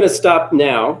I'm going to stop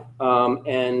now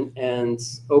and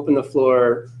open the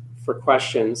floor for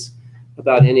questions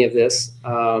about any of this.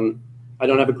 I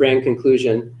don't have a grand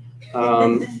conclusion,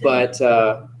 but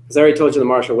because I already told you the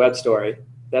Marshall Webb story,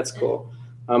 that's cool.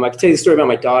 I can tell you the story about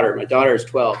my daughter. My daughter is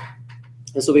 12.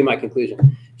 This will be my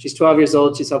conclusion. She's 12 years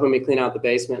old. She's helping me clean out the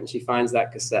basement, and she finds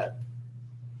that cassette.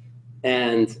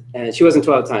 And she wasn't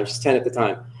 12 at the time. She's 10 at the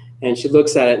time. And she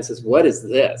looks at it and says, "What is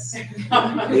this?"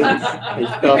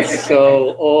 It felt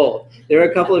so old. There are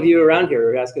a couple of you around here who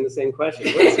are asking the same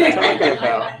question. What is he talking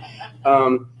about?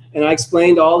 And I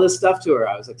explained all this stuff to her.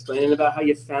 I was explaining about how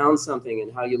you found something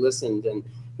and how you listened, and,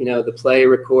 you know, the play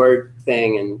record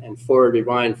thing, and forward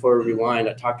rewind, forward rewind.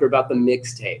 I talked to her about the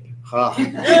mixtape.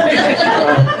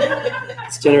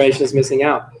 This generation is missing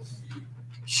out.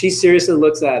 She seriously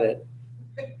looks at it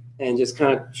and just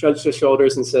kind of shrugs her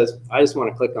shoulders and says, "I just want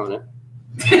to click on it."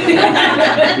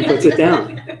 And puts it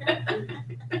down.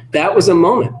 That was a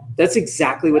moment. That's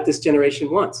exactly what this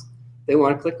generation wants. They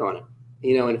want to click on it.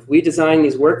 You know, and if we design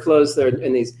these workflows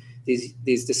and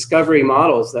these discovery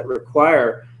models that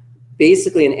require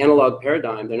basically an analog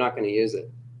paradigm, they're not going to use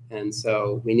it. And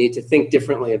so we need to think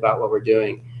differently about what we're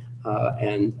doing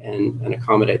and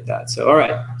accommodate that. So, all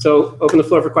right. So open the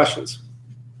floor for questions.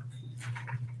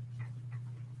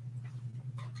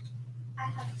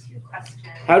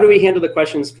 How do we handle the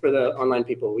questions for the online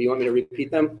people? You want me to repeat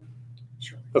them?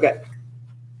 Sure. Okay.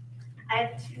 I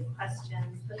have two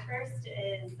questions. The first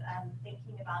is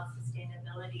thinking about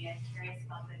sustainability. I'm curious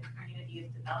about the community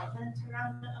of development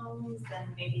around the OMS,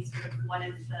 and maybe sort of what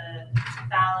is the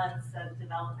balance of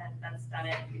development that's done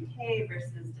at UK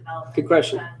versus development Good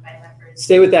question. done by members.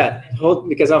 Stay with that. Hold,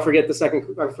 because I'll forget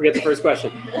the first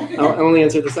question. I'll only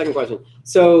answer the second question.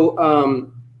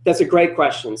 So that's a great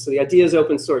question. So the idea is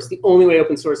open source. The only way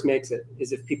open source makes it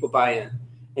is if people buy in.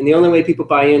 And the only way people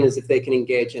buy in is if they can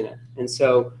engage in it. And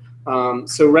so,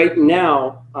 so right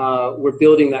now, we're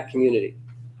building that community.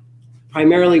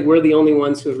 primarily we're the only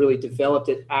ones who have really developed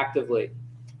it actively,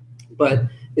 but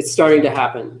it's starting to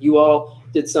happen. You all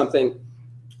did something.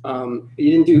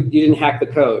 You didn't hack the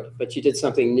code, but you did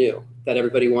something new that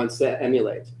everybody wants to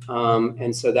emulate,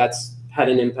 and so that's had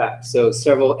an impact. So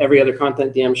every other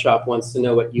content DM shop wants to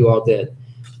know what you all did,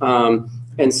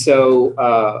 and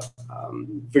so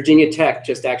Virginia Tech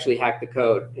just actually hacked the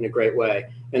code in a great way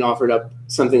and offered up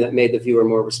something that made the viewer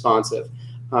more responsive.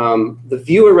 The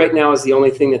viewer right now is the only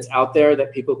thing that's out there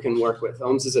that people can work with.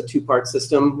 OHMS is a two-part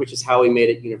system, which is how we made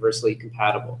it universally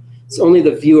compatible. It's only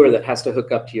the viewer that has to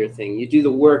hook up to your thing. You do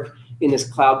the work in this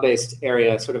cloud-based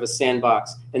area, sort of a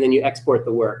sandbox, and then you export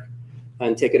the work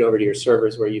and take it over to your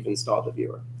servers where you've installed the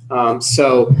viewer. Right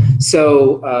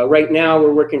now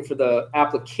we're working for the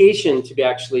application to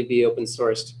actually be open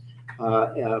sourced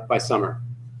by summer.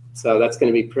 So that's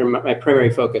going to be my primary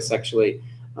focus, actually,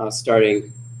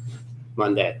 starting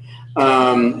Monday.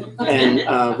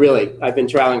 Really, I've been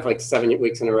traveling for like 7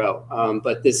 weeks in a row.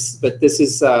 But this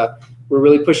is, we're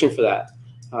really pushing for that.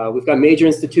 We've got major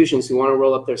institutions who want to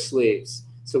roll up their sleeves.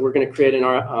 So we're going to create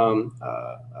an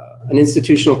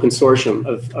institutional consortium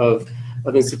of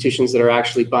institutions that are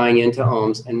actually buying into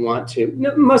OHMS and want to.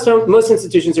 Most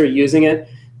institutions are using it.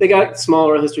 They got small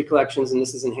oral history collections, and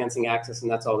this is enhancing access,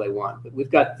 and that's all they want. But we've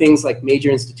got things like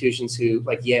major institutions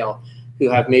like Yale, who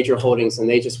have major holdings, and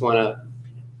they just want to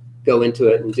go into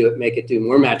it and make it do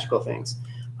more magical things.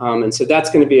 And so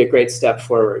that's going to be a great step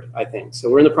forward, I think.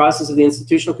 So we're in the process of the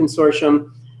institutional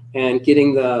consortium and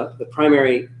getting the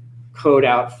primary code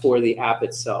out for the app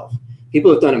itself.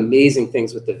 People have done amazing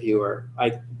things with the viewer.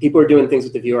 People are doing things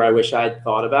with the viewer I wish I'd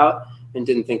thought about and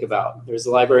didn't think about. There's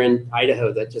a library in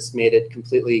Idaho that just made it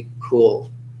completely cool,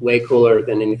 way cooler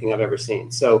than anything I've ever seen.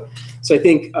 So I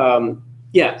think,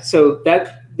 yeah, so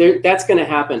that's going to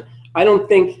happen. I don't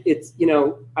think it's,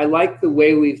 I like the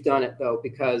way we've done it though,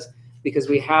 because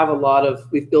we have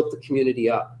we've built the community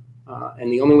up. And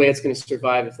the only way it's going to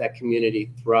survive if that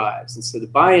community thrives. And so the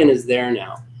buy-in is there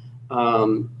now.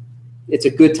 It's a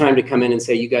good time to come in and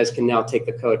say, you guys can now take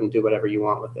the code and do whatever you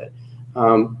want with it.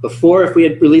 Before, if we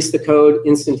had released the code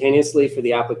instantaneously for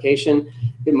the application,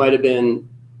 it might have been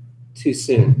too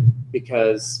soon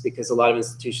because a lot of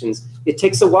institutions, it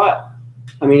takes a while.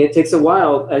 I mean, it takes a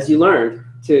while, as you learned,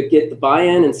 to get the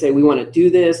buy-in and say, we want to do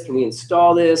this, can we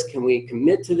install this, can we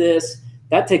commit to this?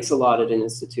 That takes a lot at an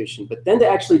institution. But then to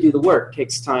actually do the work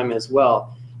takes time as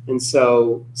well. And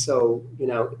so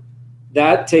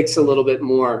that takes a little bit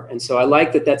more. And so I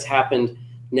like that that's happened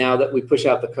now that we push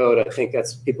out the code. I think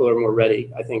people are more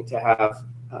ready, I think, to have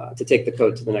to take the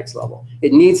code to the next level.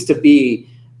 It needs to be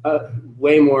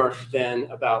way more than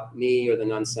about me or the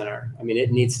Nunn Center. I mean,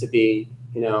 it needs to be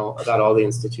about all the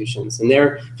institutions. And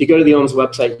if you go to the OHMS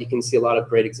website, you can see a lot of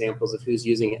great examples of who's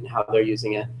using it and how they're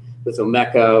using it with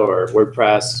Omeka or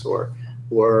WordPress, or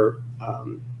we're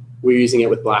using it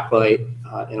with Blacklight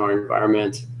in our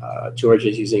environment.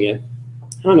 Georgia's using it.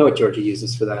 I don't know what Georgia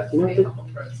uses for that.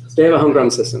 They have a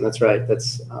homegrown system. That's right.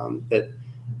 That's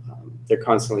they're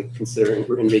constantly considering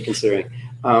and reconsidering.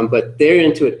 But they're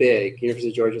into it big. University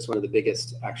of Georgia is one of the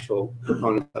biggest actual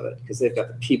proponents of it because they've got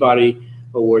the Peabody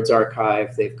Awards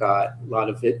archive. They've got a lot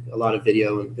of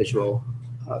video and visual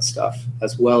stuff,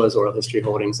 as well as oral history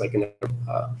holdings like in the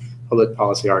public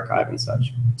policy archive and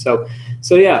such. So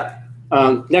yeah.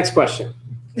 Next question.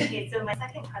 Okay, so my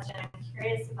second question, I'm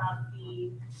curious about the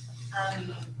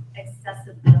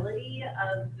accessibility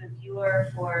of the viewer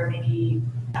for maybe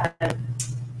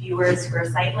viewers who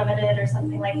are site limited or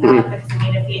something like that. Because I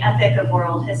mean, if the ethic of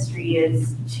oral history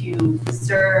is to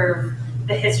preserve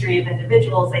the history of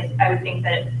individuals, I would think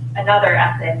that another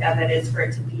ethic of it is for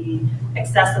it to be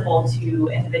accessible to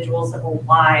individuals of a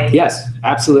wide. Yes,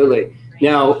 absolutely. Range.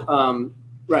 Now,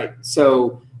 right.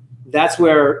 So that's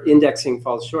where indexing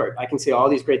falls short. I can say all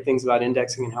these great things about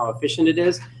indexing and how efficient it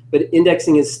is, but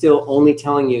indexing is still only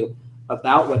telling you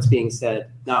about what's being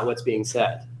said, not what's being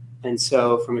said. And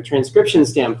so from a transcription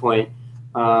standpoint,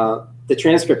 the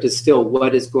transcript is still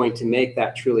what is going to make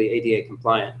that truly ADA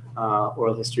compliant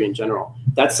oral history in general.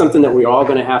 That's something that we're all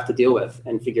going to have to deal with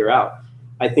and figure out.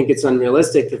 I think it's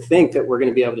unrealistic to think that we're going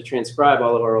to be able to transcribe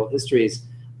all of our oral histories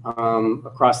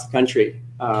across the country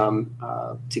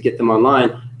to get them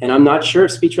online. And I'm not sure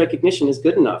if speech recognition is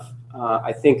good enough.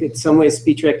 I think in some ways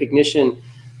speech recognition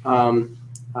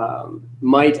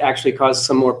might actually cause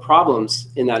some more problems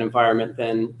in that environment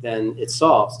than it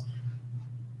solves.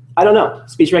 I don't know.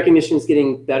 Speech recognition is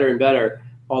getting better and better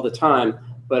all the time,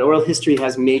 but oral history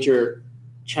has major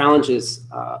challenges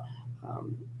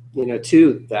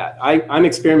to that. I'm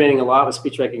experimenting a lot with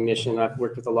speech recognition. I've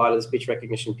worked with a lot of the speech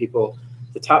recognition people,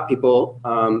 the top people,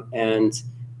 and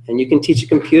you can teach a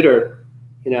computer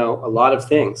a lot of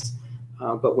things.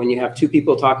 But when you have two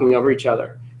people talking over each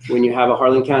other, when you have a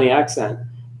Harlan County accent,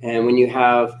 and when you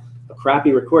have a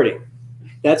crappy recording,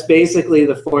 that's basically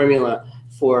the formula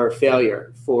for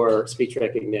failure for speech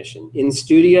recognition. In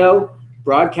studio,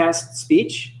 broadcast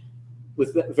speech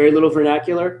with very little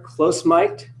vernacular, close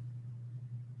mic'd,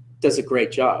 does a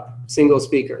great job. Single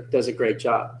speaker does a great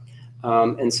job.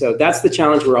 And so that's the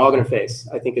challenge we're all going to face,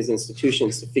 I think, as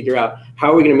institutions, to figure out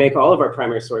how are we going to make all of our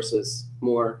primary sources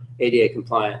more ADA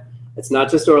compliant. It's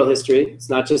not just oral history. It's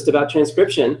not just about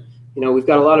transcription. We've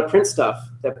got a lot of print stuff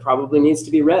that probably needs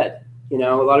to be read. A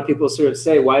lot of people sort of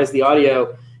say, why is the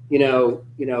audio,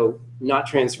 not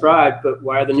transcribed, but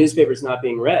why are the newspapers not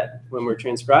being read when we're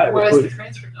transcribed? Why is the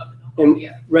transcript up and not the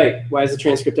audio? Right. Why is the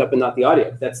transcript up and not the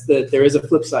audio? There is a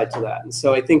flip side to that. And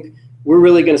so I think we're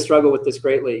really going to struggle with this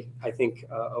greatly, I think,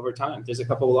 over time. There's a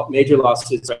couple of major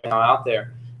lawsuits right now out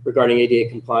there regarding ADA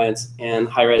compliance and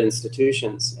higher ed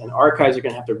institutions. And archives are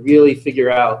going to have to really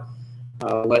figure out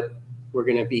what we're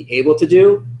going to be able to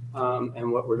do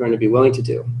and what we're going to be willing to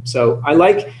do. So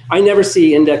I never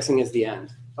see indexing as the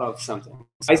end of something.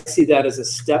 I see that as a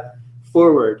step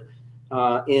forward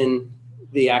in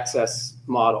the access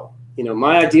model.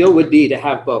 My ideal would be to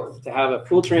have both, to have a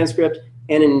full transcript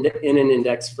and an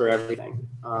index for everything.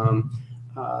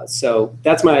 So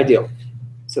that's my ideal.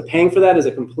 So paying for that is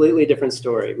a completely different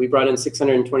story. We brought in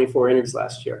 624 interviews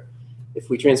last year. If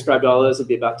we transcribed all those, it'd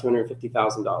be about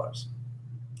 $250,000.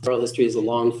 Oral history is a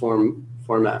long form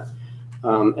format.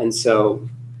 And so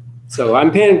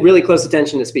I'm paying really close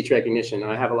attention to speech recognition,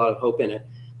 and I have a lot of hope in it.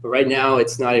 But right now,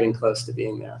 it's not even close to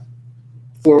being there.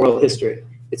 For oral history,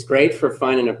 it's great for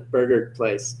finding a burger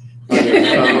place on your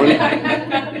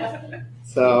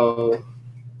phone.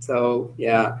 So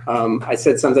yeah, I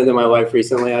said something to my wife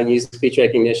recently. I used speech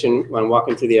recognition when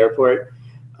walking through the airport,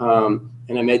 and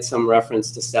I made some reference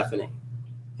to Stephanie.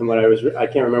 And I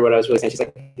can't remember what I was really saying. She's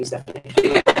like, "Who's Stephanie?"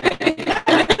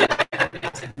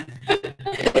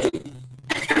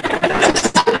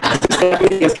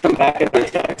 Stephanie has come back in my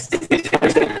text.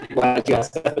 Why did you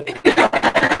ask Stephanie?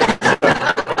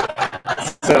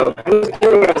 So I don't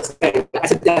know what I was saying. I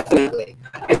said definitely.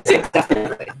 I said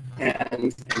definitely.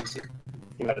 And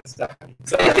stuff.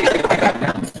 So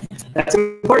that's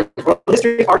important. Oral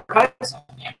history archives,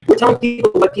 we're telling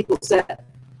people what people said.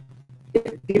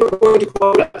 If people are going to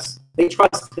quote us, they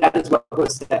trust that is what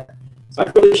was said. So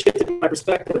I've really shifted my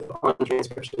perspective on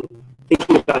transcription,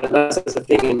 thinking about it less as a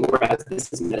thing and more as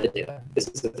this is metadata. This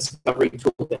is a discovery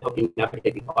tool to help you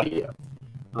navigate the audio.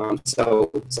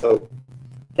 So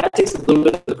that takes a little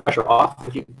bit of the pressure off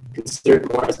if you consider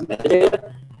it more as a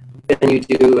metadata than you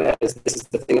do as this is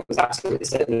the thing that was absolutely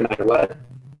said no matter what.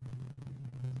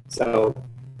 So,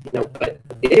 but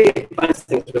the ADA compliance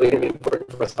thing is really going to be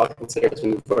important for us all to consider as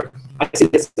we move forward. I see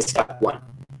this as step one.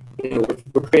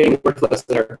 We're creating workflows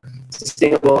that are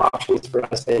sustainable options for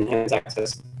us to enhance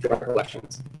access to our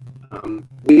collections.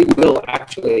 We will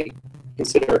actually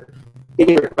consider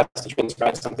any request to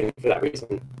transcribe something for that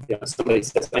reason. Somebody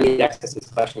says, I need access to this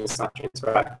collection, it's not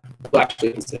transcribed. We'll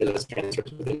actually consider those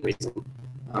transcripts within reason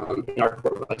in our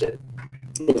core budget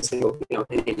in a single, in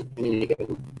any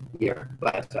given year.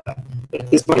 But at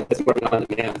this point, it's more of an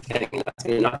on-demand thing, and that's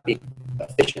going to not be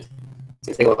efficient.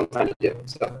 It's going to take a long time to do.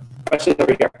 So, question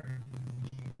over here.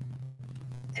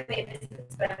 I mean,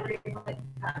 it's been a really like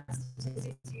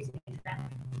using internet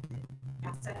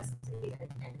access to it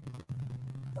and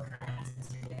what kind of access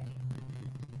to it.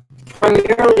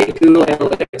 Primarily Google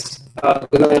Analytics.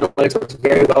 Google Analytics works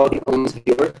very well with the OMS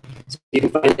viewer, so you can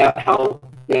find out how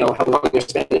long you're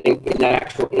spending in that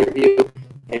actual interview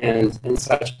and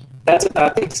such. That's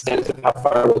about the extent of how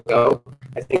far we'll go,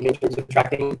 I think, in terms of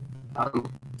tracking.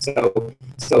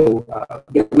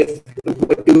 With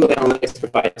what Google Analytics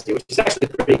provides you, which is actually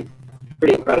pretty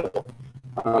incredible.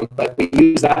 But we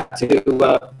use that to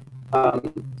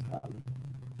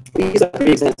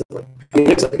pretty extensively. I mean,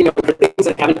 there's for things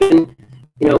that haven't been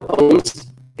OMS,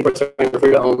 people are starting to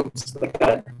refer to OMS like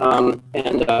that.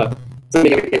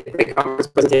 Somebody gave a great conference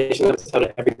presentation that was how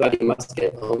everybody must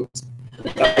get OMS.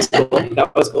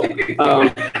 That was cool.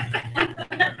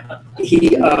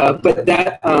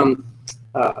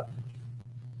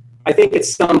 I think at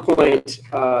some point,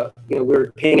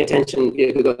 we're paying attention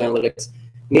via Google Analytics,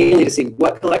 mainly to see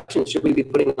what collections should we be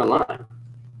putting online,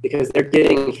 because they're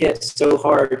getting hit so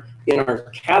hard in our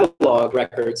catalog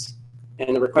records,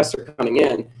 and the requests are coming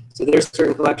in. So there's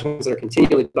certain collections that are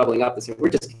continually bubbling up and saying, we're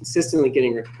just consistently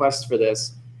getting requests for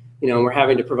this, and we're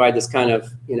having to provide this kind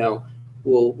of,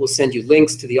 we'll send you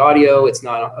links to the audio. It's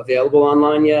not available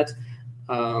online yet.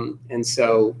 And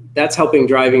so that's helping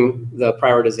driving the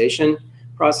prioritization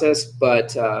process,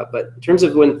 but in terms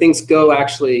of when things go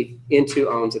actually into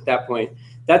OHMs at that point,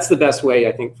 that's the best way,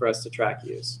 I think, for us to track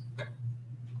use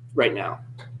right now.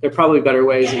 There are probably better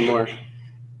ways and more,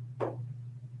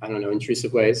 I don't know,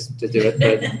 intrusive ways to do it,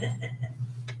 but.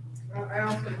 I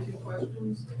also have two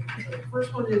questions. The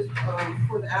first one is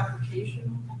for the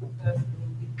application that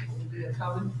will be a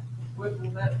common. What will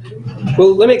that do?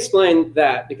 Well, let me explain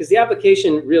that, because the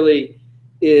application really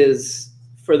is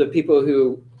for the people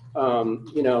who,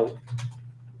 you know,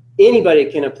 anybody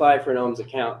can apply for an OHMS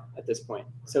account at this point.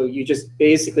 So you just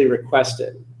basically request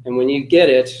it. And when you get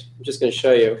it, I'm just going to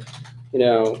show you, you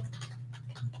know,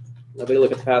 nobody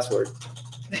look at the password.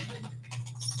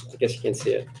 I guess you can't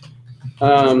see it.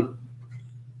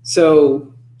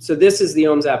 So this is the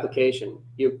OHMS application.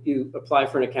 You apply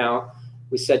for an account.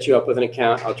 We set you up with an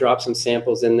account. I'll drop some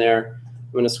samples in there.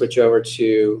 I'm going to switch over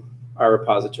to our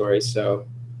repository. So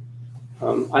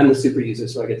I'm the super user,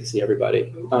 so I get to see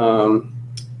everybody.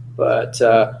 But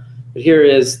here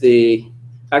is the,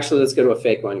 actually, let's go to a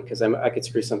fake one, because I could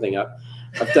screw something up.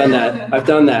 I've done that. I've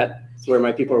done that. It's where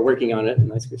my people are working on it,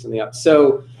 and I screw something up.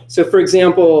 So for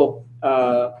example,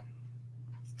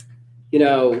 you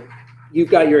know, you've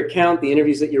got your account. The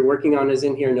interviews that you're working on is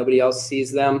in here. Nobody else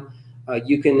sees them.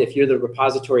 You can, if you're the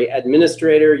repository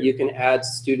administrator, you can add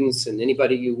students and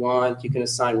anybody you want. You can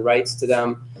assign rights to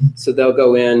them, so they'll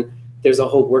go in. There's a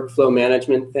whole workflow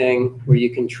management thing where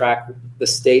you can track the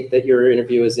state that your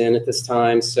interview is in at this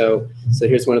time. So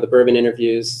here's one of the bourbon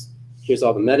interviews. Here's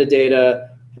all the metadata.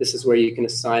 This is where you can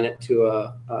assign it to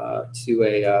a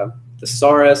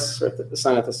thesaurus, or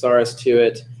assign a thesaurus to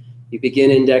it. You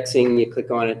begin indexing, you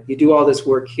click on it. You do all this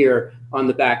work here on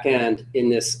the back end in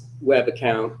this web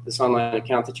account, this online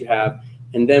account that you have.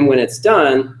 And then when it's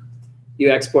done, you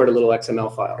export a little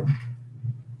XML file.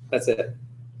 That's it.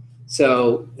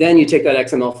 So then you take that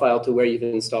XML file to where you've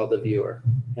installed the viewer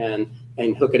and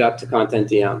hook it up to Content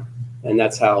DM. And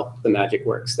that's how the magic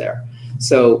works there.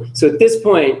 So at this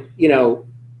point, you know,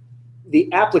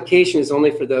 the application is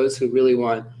only for those who really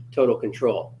want total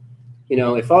control. You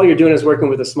know, if all you're doing is working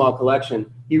with a small collection,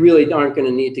 you really aren't going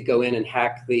to need to go in and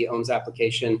hack the OHMS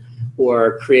application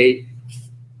or create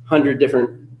 100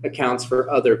 different accounts for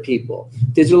other people.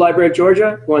 Digital Library of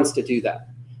Georgia wants to do that,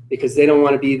 because they don't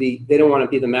want to be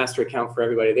the master account for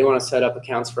everybody. They want to set up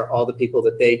accounts for all the people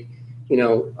that they, you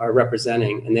know, are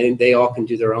representing, and they all can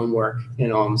do their own work in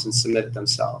OHMS and submit it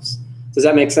themselves. Does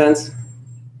that make sense?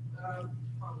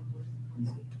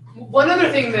 One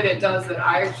other thing that it does that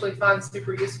I actually find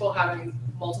super useful, having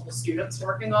multiple students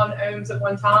working on OHMS at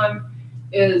one time,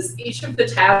 is each of the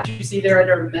tabs you see there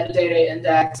under metadata,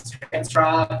 index,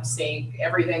 transcribe, sync,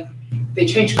 everything, they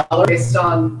change color based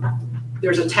on,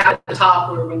 there's a tab at the top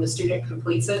where when the student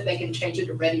completes it, they can change it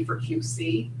to ready for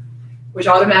QC, which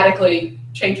automatically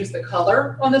changes the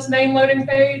color on this main loading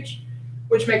page,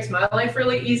 which makes my life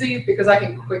really easy, because I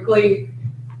can quickly,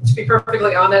 to be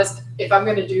perfectly honest, if I'm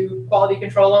going to do quality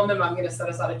control on them, I'm going to set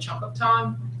aside a chunk of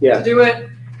time to do it.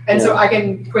 And so I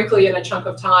can quickly, in a chunk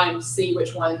of time, see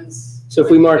which ones. So if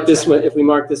we mark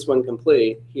this one,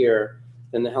 complete here,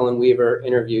 then the Helen Weaver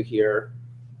interview here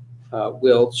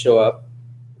will show up,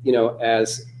 you know,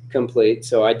 as complete.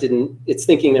 So it's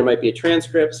thinking there might be a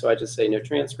transcript, so I just say no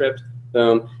transcript,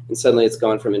 boom, and suddenly it's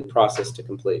gone from in process to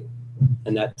complete.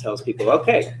 And that tells people,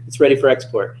 okay, it's ready for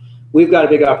export. We've got a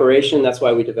big operation, that's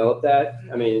why we developed that.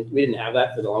 I mean, we didn't have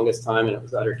that for the longest time, and it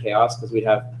was utter chaos, because we'd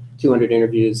have 200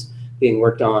 interviews being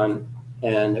worked on,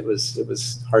 and it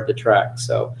was hard to track.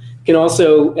 So you can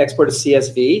also export a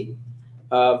CSV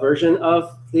version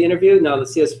of the interview. Now the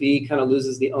CSV kind of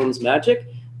loses the OHMS magic,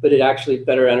 but it actually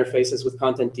better interfaces with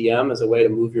Content DM as a way to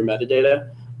move your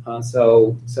metadata.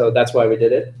 So that's why we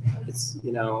did it. It's,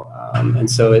 you know, and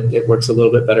so it works a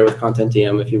little bit better with Content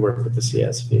DM if you work with the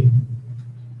CSV.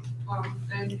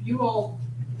 And you all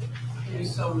do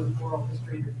some oral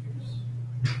history interviews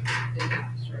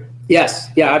in-house, right? Yes,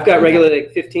 yeah, I've got regularly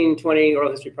like 15, 20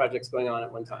 oral history projects going on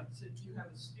at one time. So do you have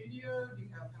a studio? Do you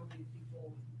have how many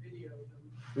people video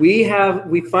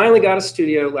them? We finally got a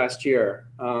studio last year,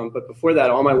 but before that,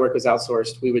 all my work was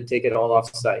outsourced. We would take it all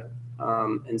off-site,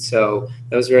 and so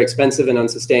that was very expensive and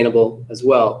unsustainable as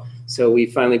well. So we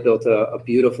finally built a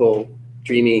beautiful,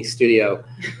 dreamy studio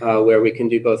where we can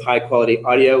do both high-quality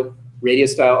audio,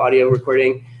 radio-style audio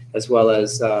recording, as well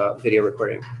as video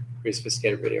recording, very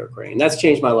sophisticated video recording, and that's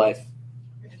changed my life.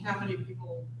 And how many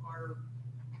people are?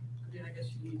 I mean, I guess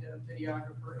you need a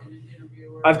videographer and an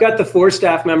interviewer. I've got the 4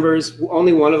 staff members.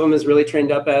 Only one of them is really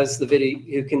trained up as the video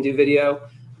who can do video,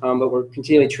 but we're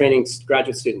continually training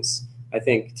graduate students, I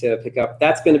think, to pick up.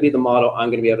 That's going to be the model I'm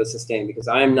going to be able to sustain, because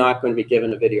I am not going to be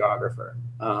given a videographer.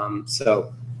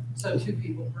 So So 2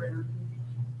 people per interview,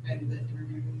 and the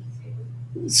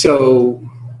interview. So,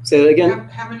 say that again?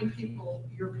 How many people,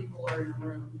 your people are in a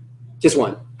room? Just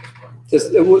one.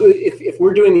 If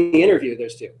we're doing the interview,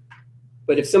 there's 2.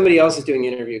 But if somebody else is doing the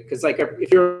interview, because like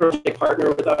if you're a partner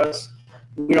with us,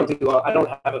 we don't do. I don't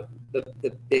have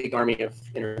the big army of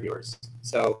interviewers.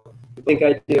 So I think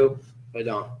I do, but I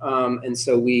don't. And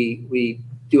so we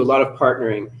do a lot of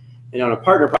partnering. And on a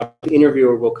partner project, the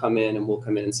interviewer will come in and we'll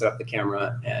come in and set up the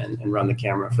camera and run the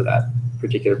camera for that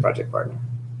particular project partner.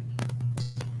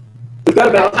 We've got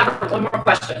about time for one more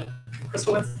question.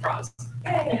 Crystal wins the prize.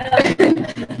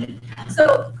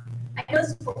 So I know this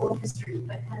is for oral history,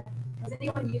 but has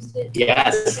anyone used it?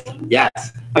 Yes,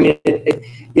 yes. I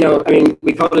mean,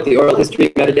 we called it the Oral History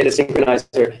Metadata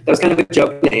Synchronizer. That was kind of a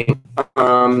joke name.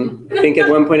 I think at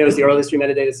one point it was the Oral History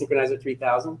Metadata Synchronizer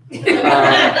 3000.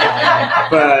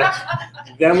 But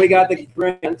then we got the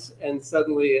grant, and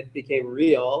suddenly it became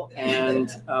real.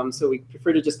 And so we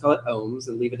prefer to just call it OHMS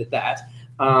and leave it at that.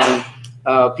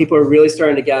 People are really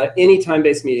starting to gather any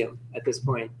time-based medium at this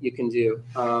point you can do.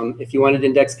 If you wanted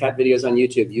index cat videos on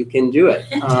YouTube, you can do it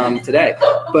today.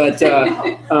 But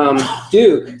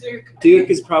Duke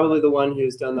is probably the one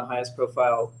who's done the highest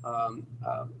profile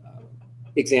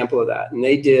example of that. And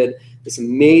they did this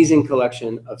amazing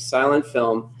collection of silent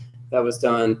film that was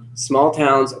done small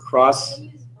towns across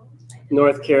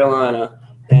North Carolina.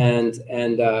 And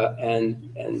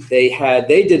they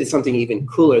did something even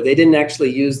cooler. They didn't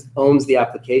actually use OHMS, the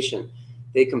application.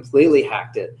 They completely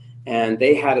hacked it. And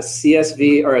they had a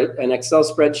CSV or an Excel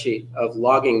spreadsheet of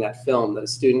logging that film that a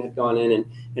student had gone in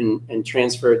and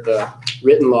transferred the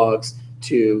written logs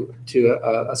to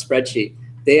a spreadsheet.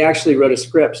 They actually wrote a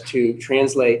script to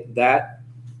translate that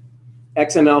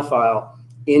XML file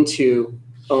into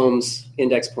OHMS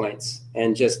index points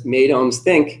and just made OHMS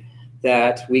think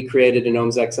that we created an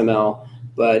OHMS XML,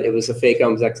 but it was a fake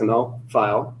OHMS XML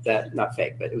file that, not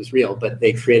fake, but it was real, but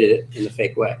they created it in the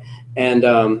fake way, and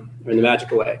or in the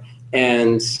magical way,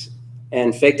 and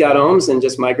faked out OHMS and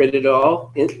just migrated it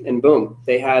all, and boom,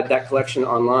 they had that collection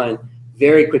online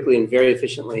very quickly and very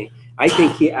efficiently. I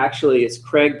think it's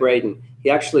Craig Braden, he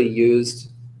actually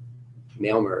used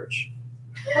mail merge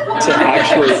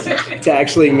to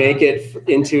actually make it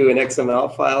into an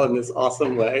XML file in this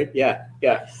awesome way. Yeah,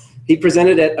 yeah. He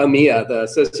presented at AMIA, the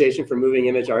Association for Moving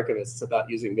Image Archivists, about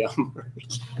using mail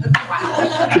merge.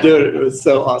 Dude, it was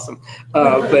so awesome.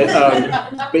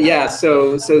 But yeah,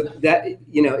 so that,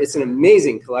 it's an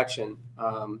amazing collection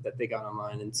that they got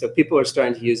online, and so people are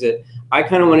starting to use it. I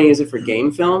kind of want to use it for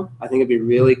game film. I think it'd be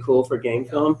really cool for game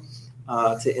film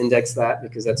to index that,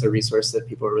 because that's a resource that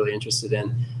people are really interested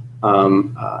in.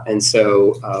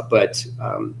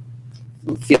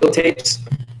 Field tapes,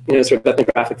 sort of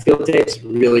ethnographic field tapes,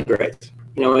 really great.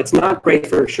 It's not great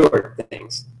for short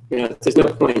things. There's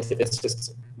no point if it's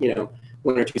just,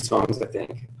 1 or 2 songs, I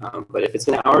think. But if it's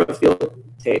an hour of field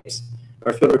tapes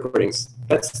or field recordings,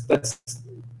 that's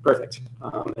perfect.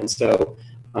 And so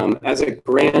as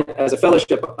a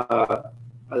fellowship,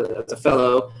 as a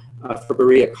fellow for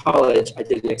Berea College, I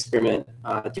did an experiment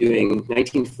doing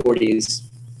 1940s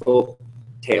folk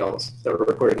tales that were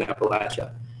recorded in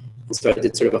Appalachia. And so I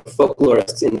did sort of a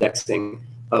folklorist indexing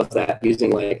of that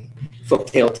using like folk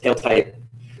tale type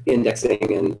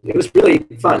indexing, and it was really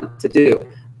fun to do.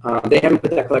 They haven't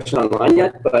put that collection online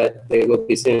yet, but they will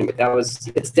be soon. But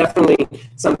it's definitely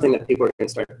something that people are going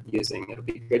to start using. It'll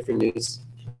be good for news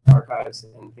archives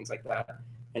and things like that.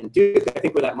 And Duke, I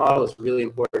think where that model is really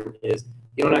important is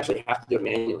you don't actually have to do it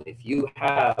manually. If you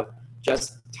have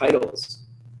just titles,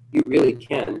 you really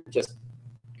can just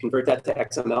convert that to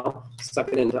XML, suck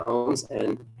it into OHMS,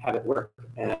 and have it work.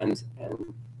 And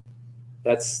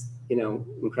that's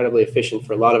incredibly efficient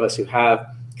for a lot of us who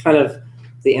have kind of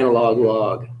the analog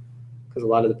log, because a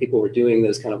lot of the people were doing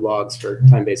those kind of logs for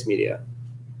time-based media.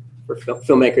 For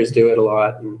filmmakers do it a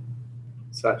lot and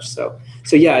such. So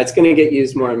yeah, it's going to get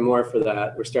used more and more for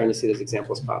that. We're starting to see those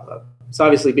examples pop up. It's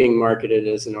obviously being marketed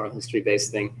as an oral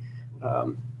history-based thing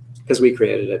because we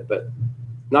created it, but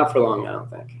not for long, I don't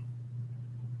think.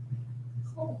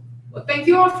 Cool. Well, thank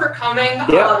you all for coming.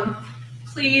 Yeah.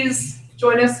 Please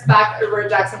join us back over at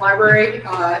Jackson Library in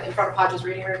front of Hodges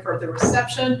Reading Room for the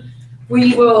reception.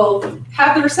 We will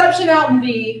have the reception out in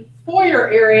the foyer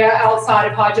area outside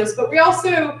of Hodges, but we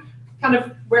also kind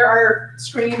of where our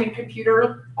screen and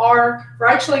computer are, we're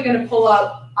actually going to pull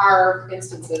up our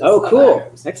instances. Oh, cool.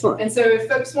 OHMS. Excellent. And so if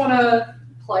folks want to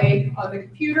play on the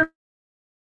computer,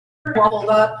 we'll hold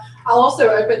up. I'll also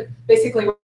open, basically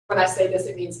when I say this,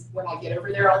 it means when I get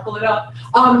over there, I'll pull it up.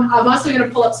 I'm also going to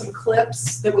pull up some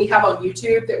clips that we have on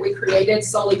YouTube that we created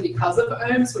solely because of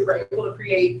OHMS. We were able to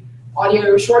create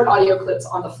short audio clips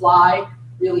on the fly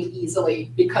really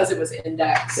easily because it was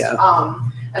indexed. Yeah.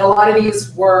 And a lot of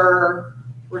these were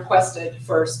requested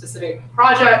for specific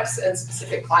projects and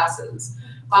specific classes.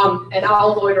 And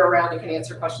I'll loiter around and can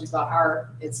answer questions about our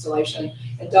installation.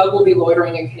 And Doug will be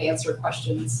loitering and can answer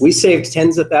questions. We saved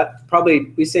tens of that,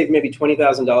 we saved maybe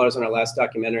 $20,000 on our last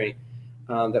documentary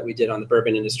that we did on the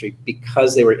bourbon industry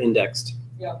because they were indexed.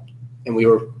 Yeah. And we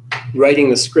were writing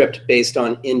the script based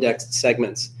on indexed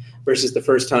segments versus the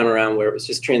first time around where it was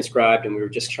just transcribed and we were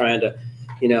just trying to,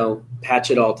 you know,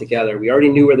 patch it all together. We already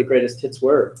knew where the greatest hits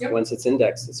were. Yep. Once it's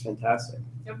indexed. It's fantastic.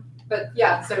 Yep. But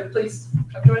yeah, so please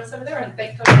come join us over there and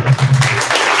thank Tony.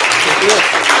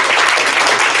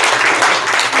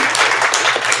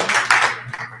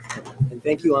 And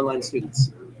thank you, online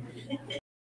students.